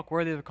way we walk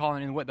worthy of the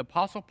calling, and what the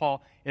Apostle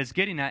Paul is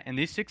getting at in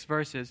these 6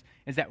 verses,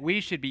 is that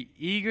we should be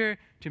eager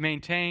to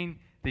maintain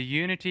the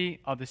unity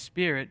of the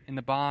Spirit in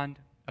the bond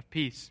of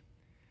peace.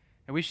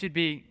 And we should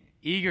be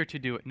eager to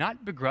do it,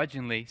 not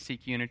begrudgingly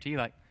seek unity,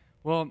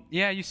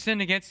 you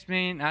sinned against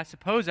me, and I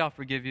suppose I'll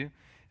forgive you.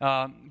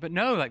 But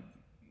no,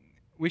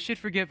 we should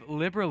forgive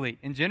liberally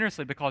and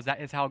generously, because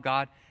that is how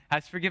God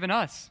has forgiven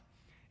us.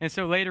 And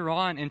so later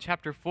on in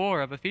chapter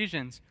 4 of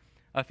Ephesians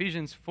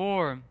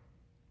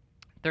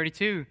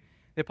 4:32,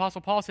 the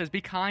Apostle Paul says,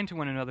 "Be kind to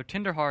one another,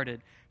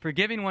 tenderhearted,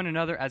 forgiving one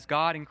another as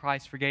God in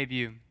Christ forgave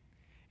you."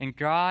 And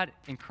God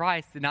in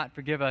Christ did not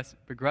forgive us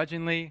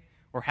begrudgingly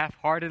or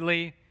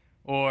half-heartedly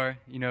or,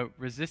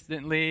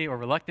 resistantly or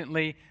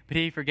reluctantly, but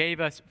he forgave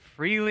us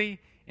freely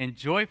and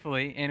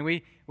joyfully. And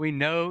we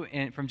know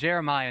from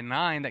Jeremiah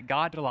 9 that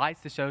God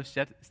delights to show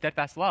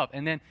steadfast love.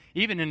 And then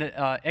even in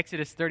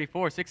Exodus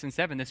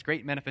 34:6-7, this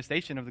great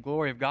manifestation of the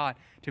glory of God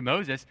to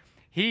Moses,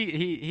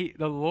 he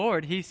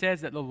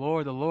says that the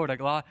Lord,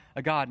 a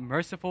God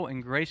merciful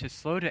and gracious,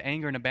 slow to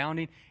anger and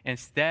abounding in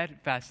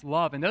steadfast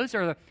love. And those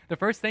are the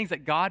first things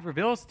that God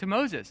reveals to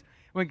Moses.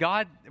 When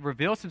God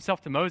reveals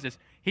himself to Moses,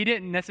 he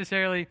didn't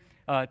necessarily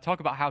talk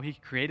about how he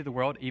created the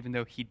world, even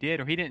though he did,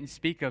 or he didn't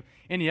speak of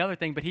any other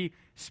thing, but he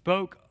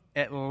spoke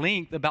at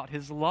length about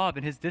his love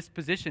and his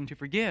disposition to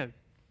forgive.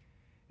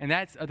 And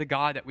that's the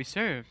God that we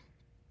serve.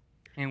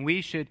 And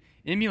we should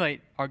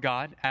emulate our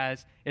God,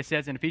 as it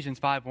says in Ephesians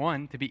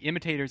 5:1, to be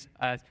imitators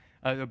as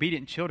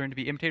obedient children, to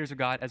be imitators of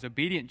God as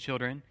obedient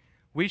children.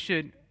 We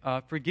should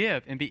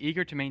forgive and be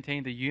eager to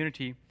maintain the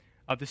unity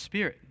of the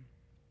Spirit.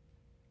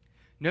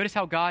 Notice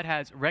how God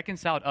has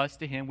reconciled us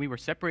to him. We were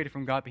separated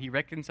from God, but he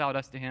reconciled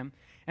us to him.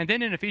 And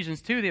then in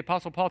Ephesians 2, the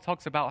Apostle Paul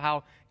talks about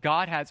how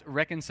God has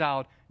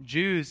reconciled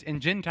Jews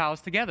and Gentiles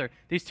together.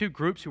 These two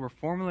groups who were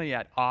formerly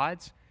at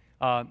odds,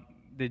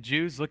 the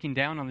Jews looking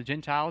down on the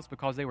Gentiles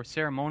because they were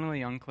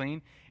ceremonially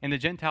unclean, and the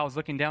Gentiles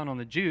looking down on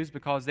the Jews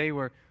because they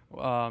were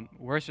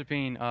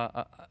worshiping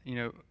a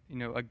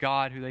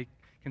God who they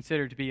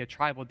considered to be a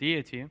tribal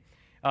deity.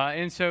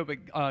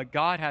 But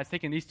God has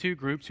taken these two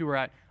groups who were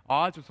at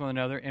odds with one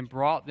another and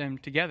brought them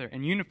together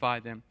and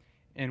unified them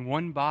in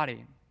one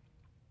body.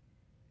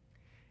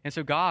 And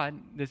so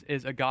this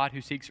is a God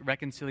who seeks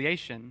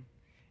reconciliation.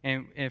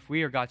 And if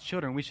we are God's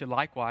children, we should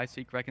likewise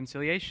seek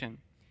reconciliation.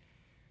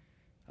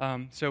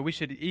 So we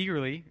should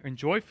eagerly and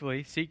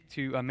joyfully seek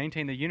to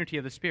maintain the unity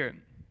of the Spirit.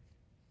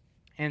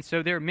 And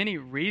so there are many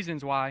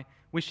reasons why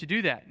we should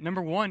do that.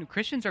 Number one,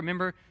 Christians are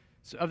members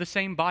of the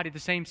same body, the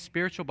same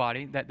spiritual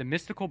body, that the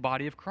mystical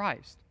body of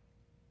Christ.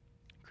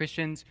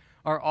 Christians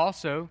are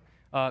also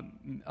a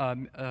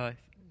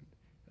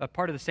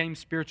part of the same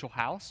spiritual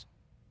house.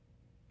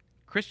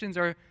 Christians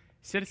are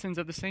citizens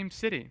of the same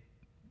city.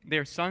 They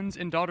are sons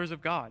and daughters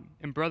of God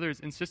and brothers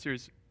and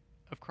sisters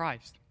of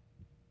Christ.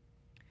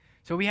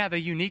 So we have a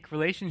unique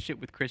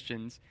relationship with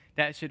Christians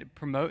that should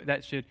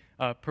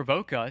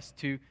provoke us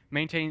to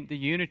maintain the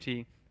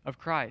unity of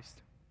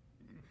Christ.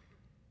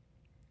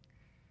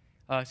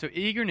 So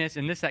eagerness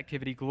in this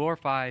activity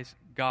glorifies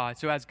God.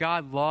 So as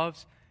God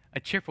loves a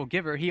cheerful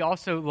giver, he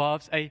also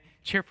loves a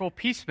cheerful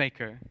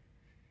peacemaker.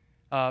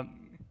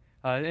 And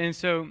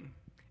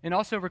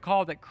also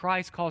recall that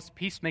Christ calls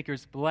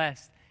peacemakers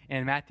blessed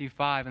in Matthew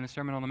 5 in the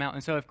Sermon on the Mount.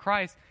 And so if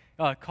Christ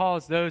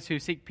calls those who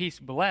seek peace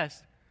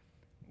blessed,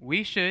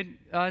 we should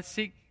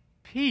seek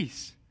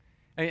peace.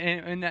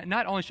 And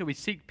not only should we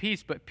seek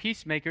peace, but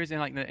peacemakers, in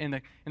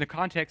the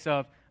context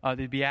of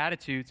the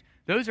Beatitudes,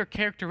 those are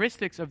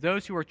characteristics of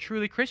those who are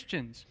truly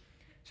Christians.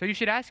 So you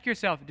should ask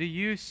yourself, do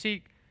you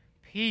seek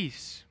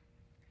peace?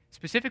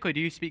 Specifically,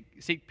 do you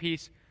seek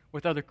peace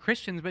with other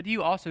Christians, but do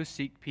you also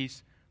seek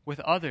peace with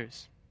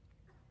others?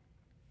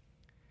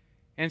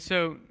 And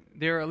so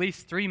there are at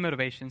least three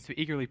motivations to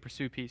eagerly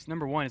pursue peace.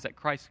 Number one is that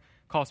Christ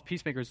calls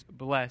peacemakers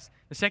blessed.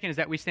 The second is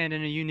that we stand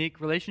in a unique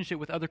relationship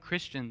with other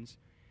Christians.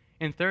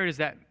 And third is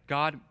that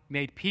God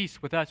made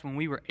peace with us when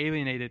we were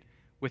alienated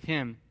with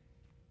him.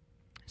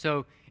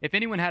 So if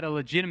anyone had a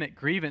legitimate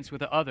grievance with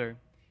the other,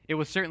 it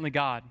was certainly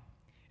God.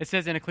 It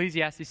says in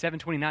Ecclesiastes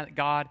 7:29 that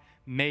God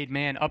made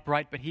man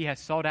upright, but he has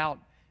sought out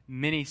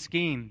many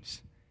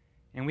schemes.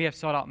 And we have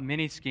sought out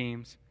many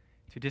schemes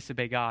to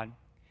disobey God.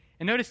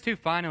 And notice too,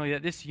 finally,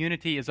 that this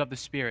unity is of the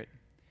Spirit.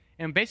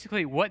 And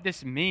basically what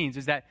this means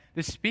is that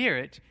the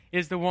Spirit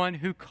is the one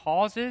who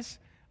causes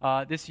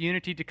this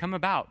unity to come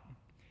about.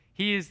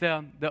 He is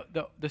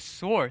the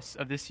source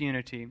of this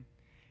unity.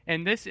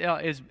 And this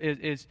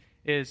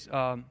is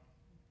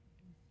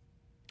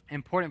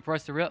important for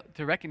us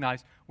to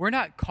recognize. We're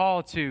not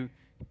called to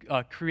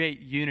create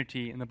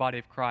unity in the body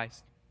of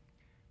Christ.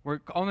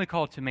 We're only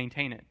called to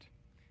maintain it.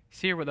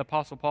 See here what the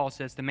Apostle Paul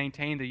says, to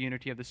maintain the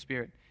unity of the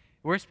Spirit.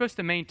 We're supposed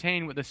to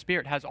maintain what the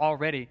Spirit has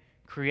already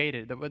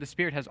created, what the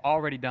Spirit has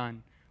already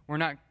done. We're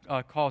not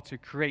called to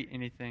create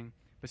anything,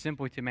 but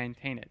simply to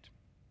maintain it.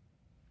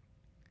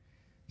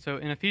 So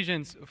in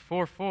Ephesians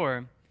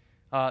 4:4,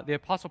 the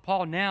Apostle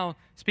Paul now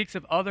speaks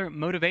of other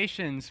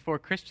motivations for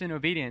Christian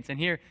obedience. And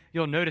here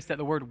you'll notice that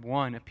the word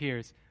one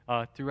appears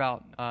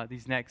throughout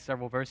these next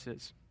several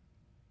verses.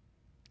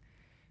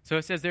 So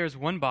it says there is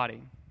one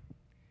body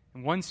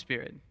and one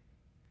Spirit,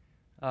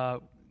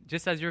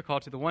 just as you're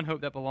called to the one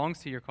hope that belongs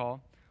to your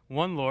call,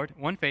 one Lord,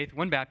 one faith,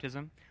 one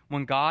baptism,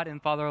 one God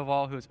and Father of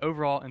all, who is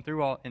over all and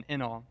through all and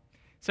in all.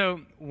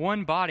 So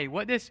one body.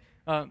 What this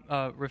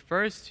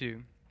refers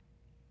to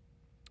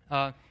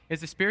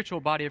is the spiritual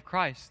body of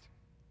Christ.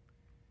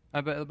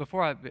 But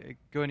before I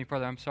go any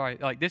further, I'm sorry.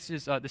 This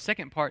is the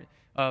second part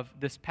of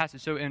this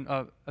passage. So in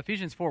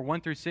Ephesians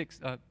 4:1-6,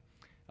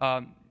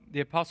 the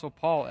Apostle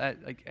Paul,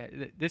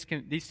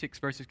 these 6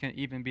 verses can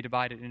even be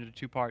divided into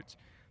 2 parts.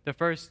 The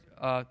first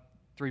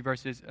 3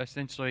 verses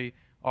essentially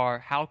are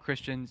how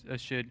Christians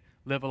should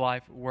live a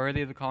life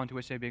worthy of the calling to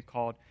which they've been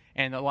called,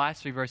 and the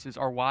last 3 verses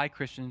are why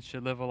Christians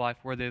should live a life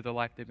worthy of the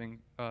life they've been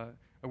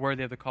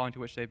worthy of the calling to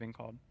which they've been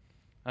called.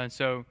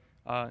 So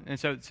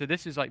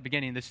this is like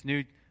beginning this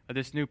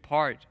new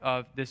part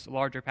of this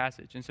larger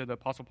passage. And so the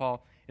Apostle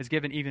Paul is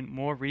given even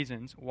more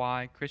reasons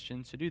why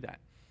Christians should do that.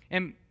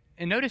 And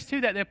notice,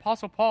 too, that the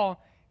Apostle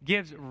Paul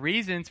gives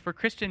reasons for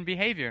Christian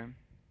behavior.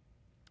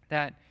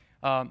 That,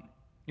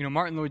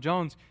 Martin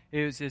Lloyd-Jones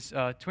is this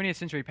 20th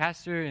century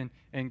pastor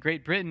in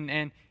Great Britain,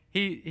 and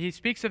he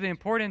speaks of the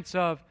importance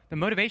of the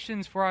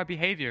motivations for our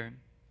behavior.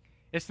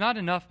 It's not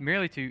enough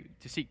merely to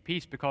seek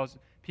peace, because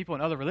people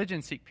in other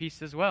religions seek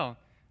peace as well.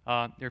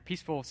 There are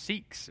peaceful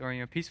Sikhs,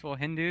 or peaceful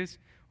Hindus,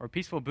 or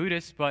peaceful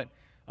Buddhists, but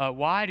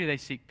why do they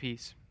seek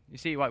peace? You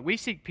see, we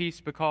seek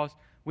peace because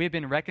we have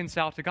been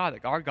reconciled to God,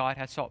 that our God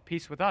has sought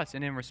peace with us,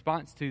 and in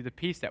response to the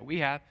peace that we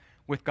have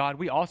with God,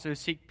 we also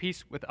seek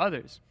peace with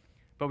others.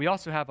 But we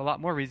also have a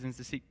lot more reasons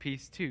to seek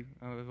peace too,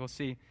 we'll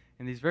see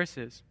in these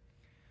verses.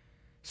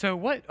 So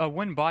what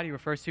one body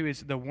refers to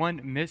is the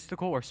one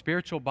mystical or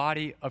spiritual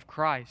body of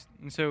Christ.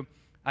 And so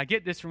I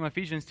get this from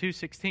Ephesians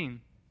 2:16.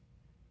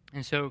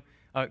 And so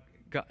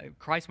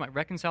Christ might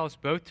reconcile us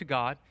both to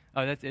God,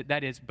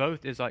 that is,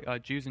 both is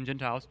like Jews and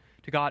Gentiles,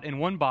 to God in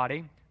one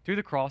body through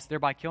the cross,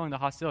 thereby killing the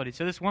hostility.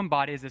 So this one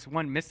body is this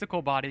one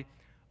mystical body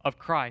of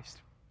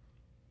Christ.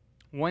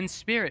 One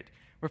Spirit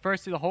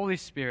refers to the Holy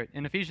Spirit.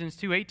 In Ephesians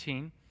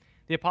 2:18,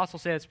 the apostle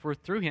says, for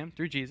through him,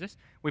 through Jesus,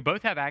 we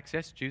both have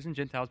access, Jews and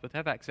Gentiles both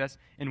have access,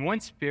 in one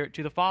Spirit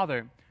to the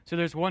Father. So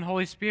there's one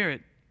Holy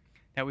Spirit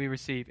that we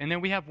receive. And then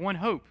we have one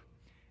hope.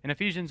 In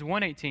Ephesians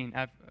 1:18,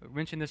 I've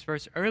mentioned this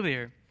verse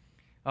earlier,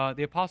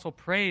 the apostle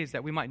prays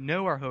that we might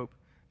know our hope,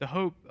 the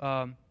hope,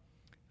 and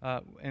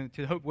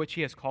to the hope which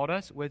he has called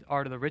us, what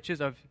are the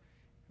riches of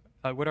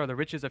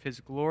his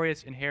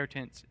glorious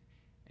inheritance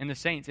in the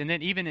saints. And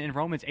then even in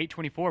Romans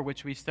 8:24,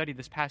 which we studied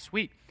this past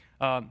week,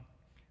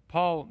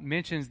 Paul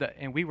mentions that,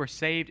 and we were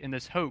saved in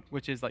this hope,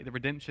 which is like the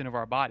redemption of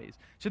our bodies.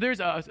 So there's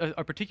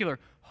a particular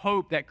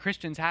hope that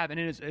Christians have, and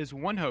it is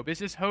one hope. It's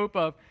this hope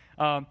of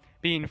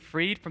being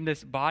freed from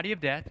this body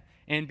of death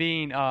and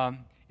being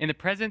in the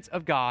presence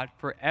of God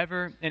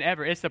forever and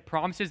ever. It's the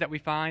promises that we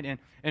find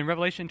in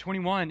Revelation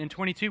 21 and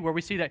 22, where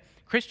we see that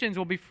Christians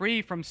will be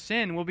free from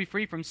sin, will be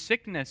free from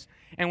sickness,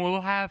 and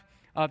will have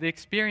the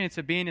experience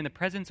of being in the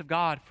presence of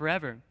God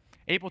forever,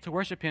 able to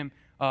worship him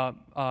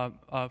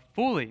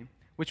fully,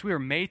 which we are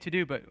made to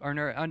do but are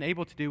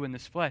unable to do in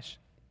this flesh.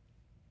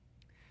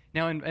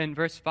 Now in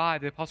verse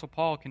 5, the Apostle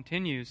Paul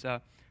continues,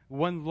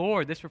 one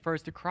Lord, this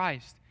refers to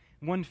Christ,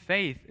 one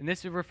faith, and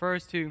this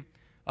refers to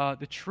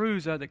the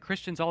truths that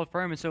Christians all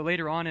affirm. And so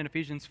later on in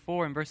Ephesians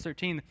 4 and verse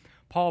 13,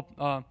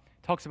 Paul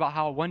talks about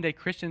how one day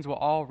Christians will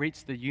all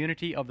reach the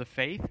unity of the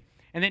faith.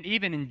 And then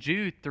even in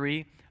Jude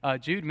 3,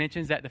 Jude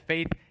mentions that the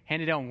faith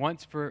handed down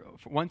once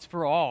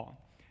for all.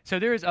 So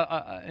there is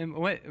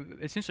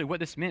essentially what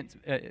this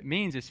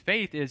means is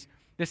faith is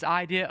this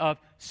idea of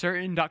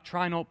certain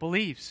doctrinal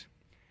beliefs.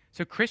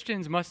 So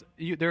Christians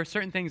there are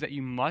certain things that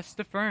you must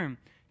affirm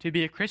to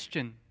be a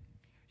Christian.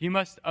 You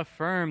must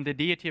affirm the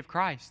deity of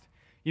Christ.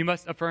 You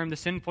must affirm the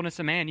sinfulness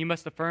of man. You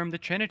must affirm the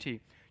Trinity.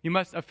 You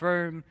must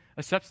affirm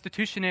a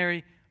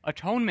substitutionary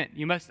atonement.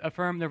 You must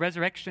affirm the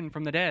resurrection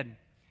from the dead.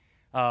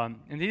 And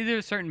these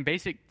are certain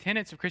basic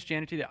tenets of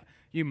Christianity that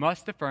you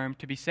must affirm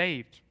to be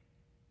saved.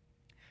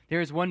 There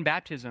is one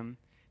baptism.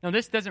 Now,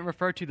 this doesn't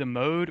refer to the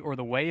mode or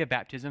the way of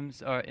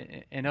baptisms.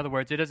 In other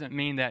words, it doesn't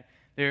mean that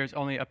there's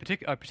only a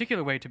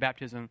particular way to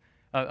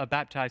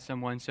baptize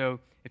someone. So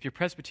if you're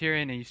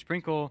Presbyterian and you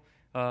sprinkle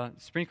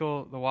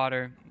the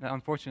water,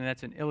 unfortunately,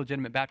 that's an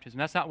illegitimate baptism.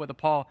 That's not what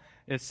Paul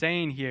is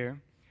saying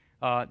here,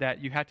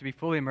 that you have to be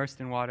fully immersed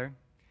in water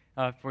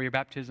for your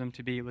baptism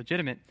to be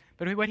legitimate.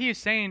 But what he is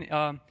saying,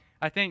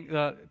 I think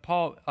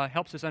Paul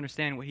helps us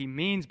understand what he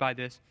means by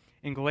this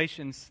in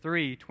Galatians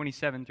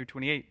 3:27 through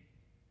 28.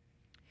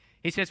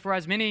 He says, for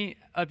as many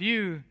of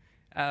you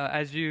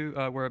as you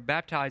were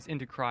baptized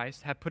into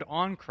Christ have put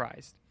on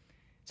Christ.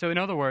 So in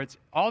other words,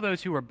 all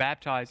those who were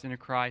baptized into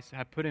Christ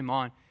have put him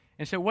on.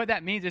 And so what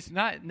that means is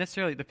not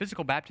necessarily the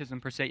physical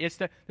baptism per se. It's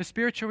the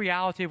spiritual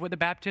reality of what the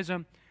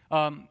baptism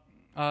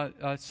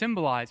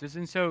symbolizes.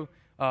 And so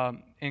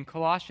in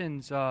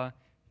Colossians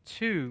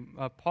 2,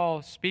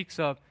 Paul speaks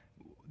of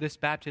this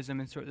baptism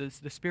and sort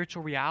of the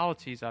spiritual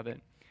realities of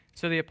it.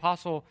 So the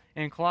apostle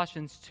in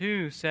Colossians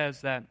 2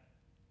 says that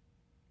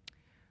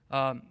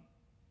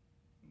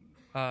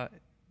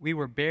we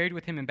were buried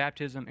with him in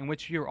baptism, in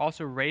which you were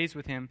also raised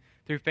with him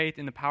through faith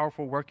in the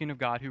powerful working of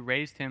God who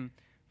raised him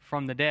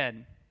from the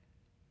dead.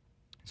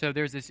 So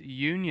there's this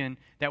union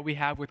that we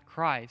have with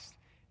Christ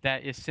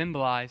that is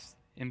symbolized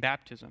in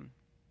baptism.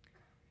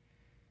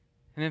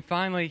 And then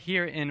finally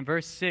here in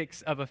verse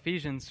 6 of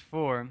Ephesians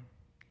 4,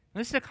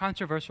 this is a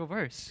controversial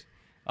verse.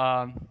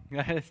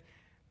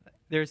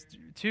 There's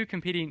two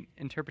competing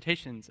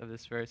interpretations of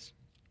this verse.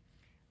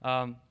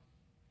 And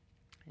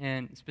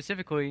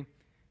specifically,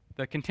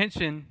 the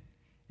contention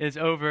is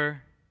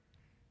over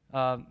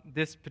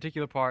this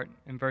particular part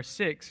in verse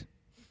 6.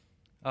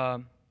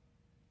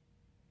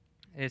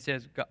 It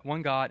says,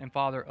 one God and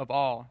Father of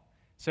all.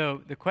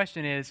 So the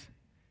question is,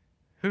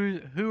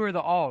 who are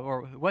the all,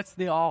 or what's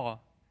the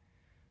all?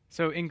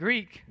 So in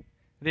Greek,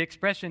 the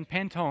expression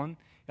panton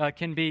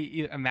can be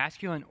either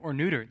masculine or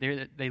neuter.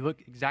 They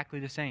look exactly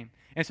the same.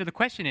 And so the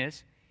question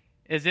is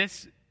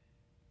this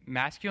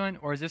masculine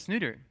or is this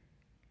neuter?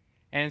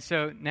 And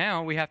so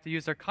now we have to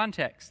use our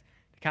context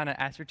to kind of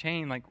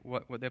ascertain like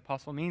what the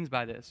apostle means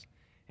by this.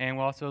 And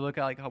we'll also look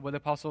at like what the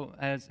apostle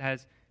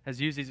has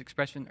used these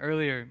expressions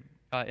earlier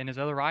in his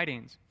other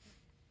writings.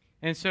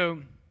 And so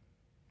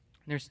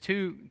there's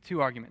two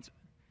arguments.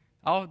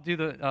 I'll do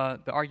the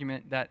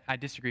argument that I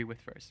disagree with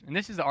first. And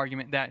this is the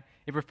argument that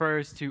it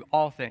refers to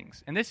all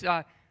things. And this,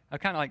 I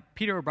kind of like,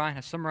 Peter O'Brien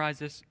has summarized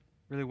this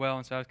really well,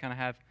 and so I kind of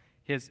have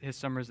his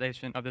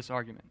summarization of this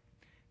argument.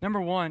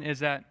 Number one is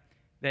that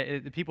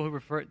the people who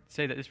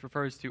say that this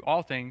refers to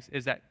all things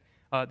is that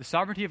the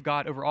sovereignty of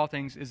God over all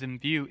things is in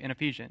view in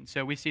Ephesians.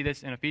 So we see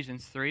this in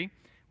Ephesians 3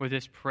 with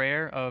this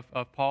prayer of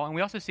Paul. And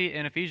we also see it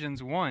in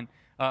Ephesians 1,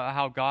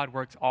 how God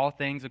works all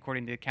things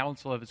according to the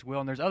counsel of his will.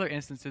 And there's other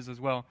instances as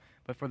well,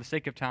 but for the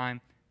sake of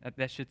time,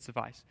 that should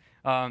suffice.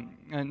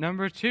 And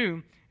number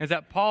two is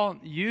that Paul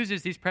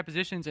uses these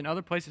prepositions in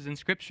other places in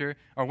Scripture,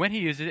 or when he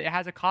uses it, it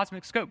has a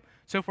cosmic scope.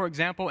 So, for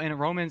example, in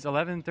Romans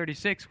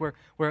 11:36,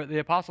 where the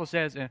apostle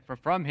says,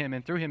 from him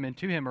and through him and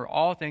to him are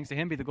all things, to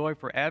him be the glory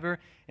forever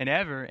and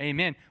ever,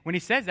 amen. When he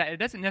says that, it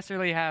doesn't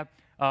necessarily have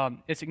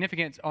its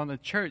significance on the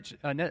church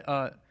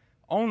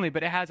only,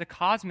 but it has a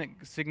cosmic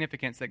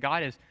significance that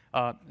God is,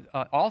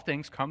 all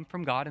things come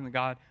from God, and that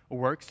God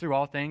works through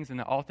all things, and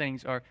that all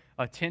things are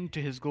tend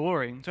to his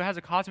glory. So it has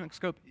a cosmic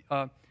scope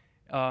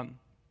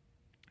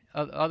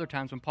other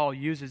times when Paul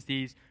uses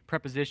these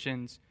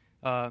prepositions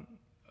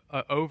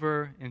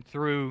over and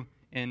through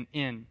and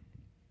in.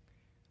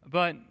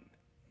 But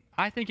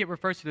I think it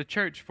refers to the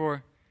church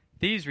for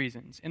these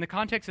reasons. In the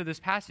context of this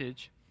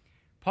passage,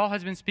 Paul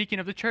has been speaking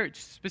of the church,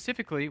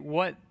 specifically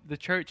what the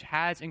church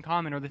has in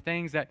common, or the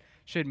things that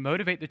should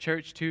motivate the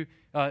church to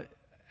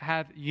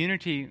have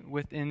unity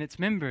within its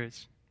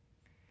members.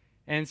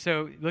 And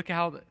so look at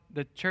how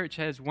the church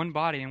has one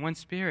body and one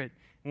spirit,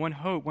 one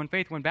hope, one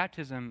faith, one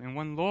baptism, and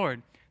one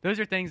Lord. Those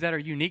are things that are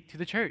unique to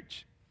the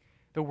church.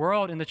 The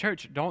world and the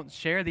church don't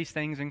share these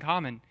things in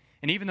common.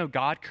 And even though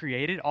God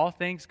created all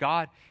things,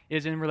 God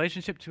is in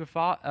relationship to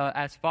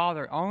as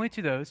Father only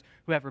to those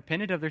who have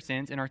repented of their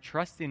sins and are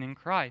trusting in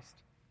Christ.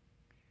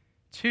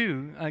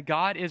 Two,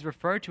 God is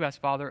referred to as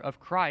Father of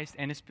Christ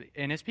and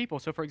his people.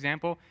 So, for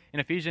example, in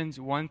Ephesians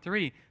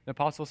 1:3, the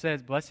apostle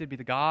says, "Blessed be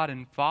the God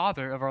and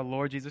Father of our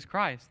Lord Jesus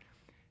Christ,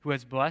 who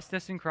has blessed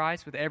us in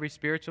Christ with every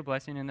spiritual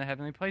blessing in the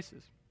heavenly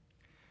places."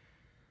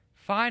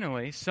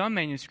 Finally, some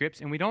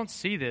manuscripts, and we don't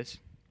see this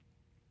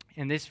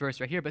in this verse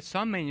right here, but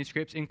some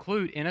manuscripts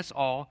include "in us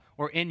all"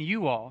 or "in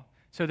you all."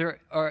 So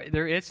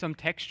there is some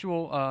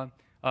textual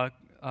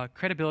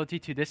credibility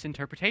to this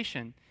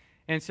interpretation.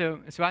 And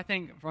so I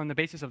think from the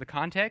basis of the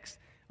context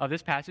of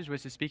this passage,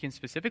 which is speaking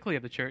specifically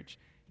of the church,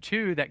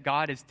 two, that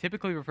God is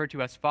typically referred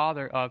to as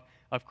Father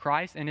of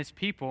Christ and his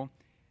people,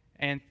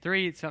 and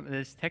three, some of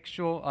this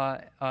textual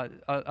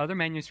other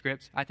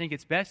manuscripts, I think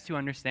it's best to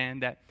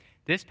understand that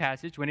this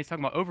passage, when he's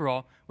talking about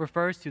overall,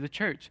 refers to the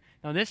church.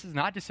 Now, this is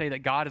not to say that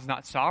God is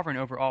not sovereign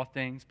over all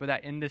things, but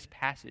that in this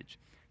passage,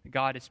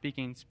 God is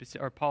speaking,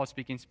 or Paul is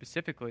speaking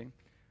specifically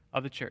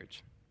of the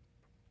church.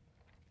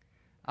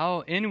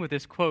 I'll end with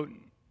this quote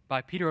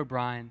by Peter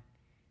O'Brien,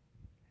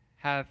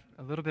 have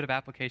a little bit of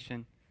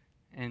application,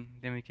 and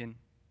then we can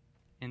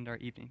end our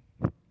evening.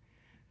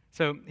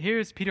 So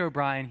here's Peter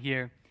O'Brien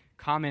here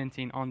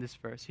commenting on this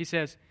verse. He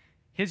says,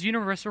 "His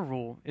universal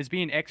rule is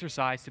being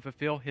exercised to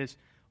fulfill his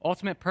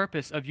ultimate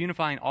purpose of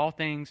unifying all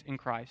things in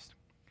Christ.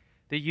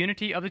 The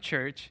unity of the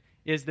church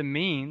is the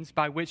means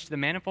by which the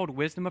manifold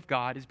wisdom of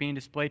God is being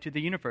displayed to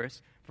the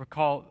universe."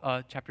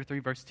 Recall chapter 3,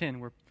 verse 10,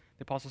 where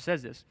the apostle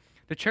says this.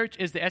 The church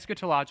is the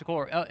eschatological,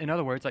 or in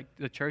other words, like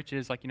the church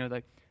is like,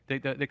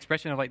 the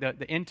expression of like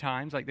the end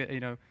times, like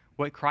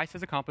what Christ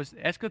has accomplished,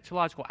 the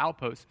eschatological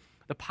outpost,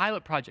 the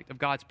pilot project of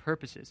God's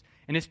purposes.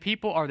 And his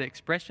people are the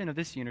expression of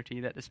this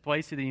unity that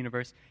displays to the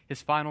universe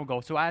his final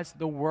goal. So as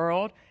the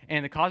world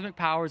and the cosmic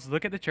powers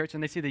look at the church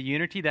and they see the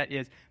unity that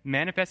is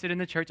manifested in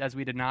the church as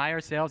we deny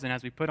ourselves and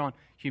as we put on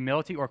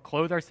humility or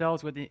clothe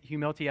ourselves with the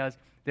humility, as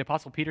the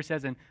apostle Peter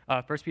says in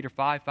 1 Peter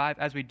 5:5,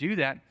 as we do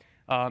that,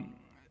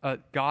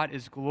 God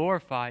is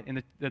glorified,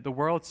 and the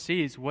world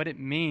sees what it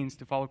means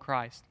to follow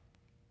Christ.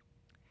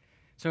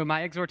 So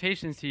my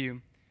exhortations to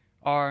you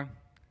are,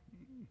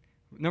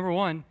 number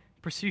one,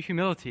 pursue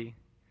humility.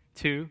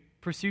 2,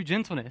 pursue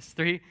gentleness.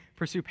 3,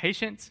 pursue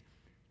patience.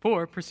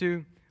 4,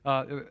 pursue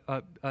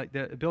the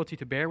ability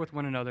to bear with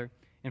one another.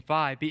 And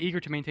 5, be eager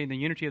to maintain the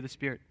unity of the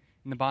Spirit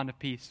in the bond of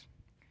peace.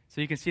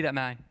 So you can see that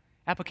my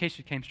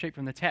application came straight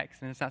from the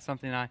text, and it's not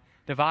something I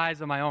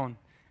devised on my own.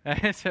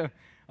 And so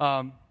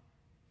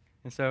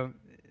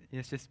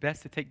it's just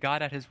best to take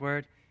God at his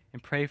word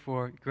and pray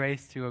for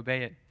grace to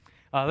obey it.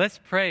 Let's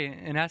pray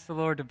and ask the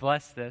Lord to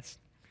bless this.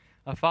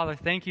 Father,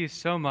 thank you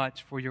so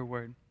much for your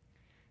word.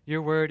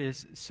 Your word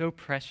is so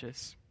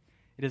precious.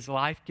 It is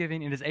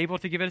life-giving. It is able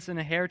to give us an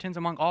inheritance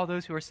among all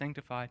those who are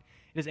sanctified.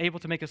 It is able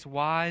to make us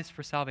wise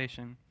for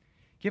salvation.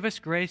 Give us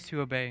grace to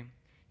obey.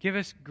 Give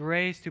us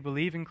grace to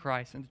believe in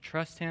Christ and to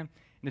trust him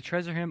and to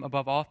treasure him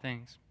above all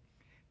things.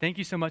 Thank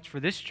you so much for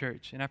this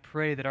church, and I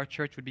pray that our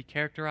church would be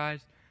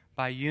characterized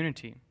by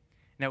unity,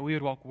 and that we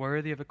would walk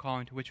worthy of the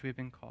calling to which we have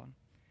been called.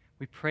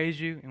 We praise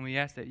you, and we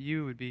ask that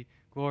you would be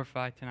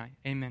glorified tonight.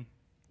 Amen.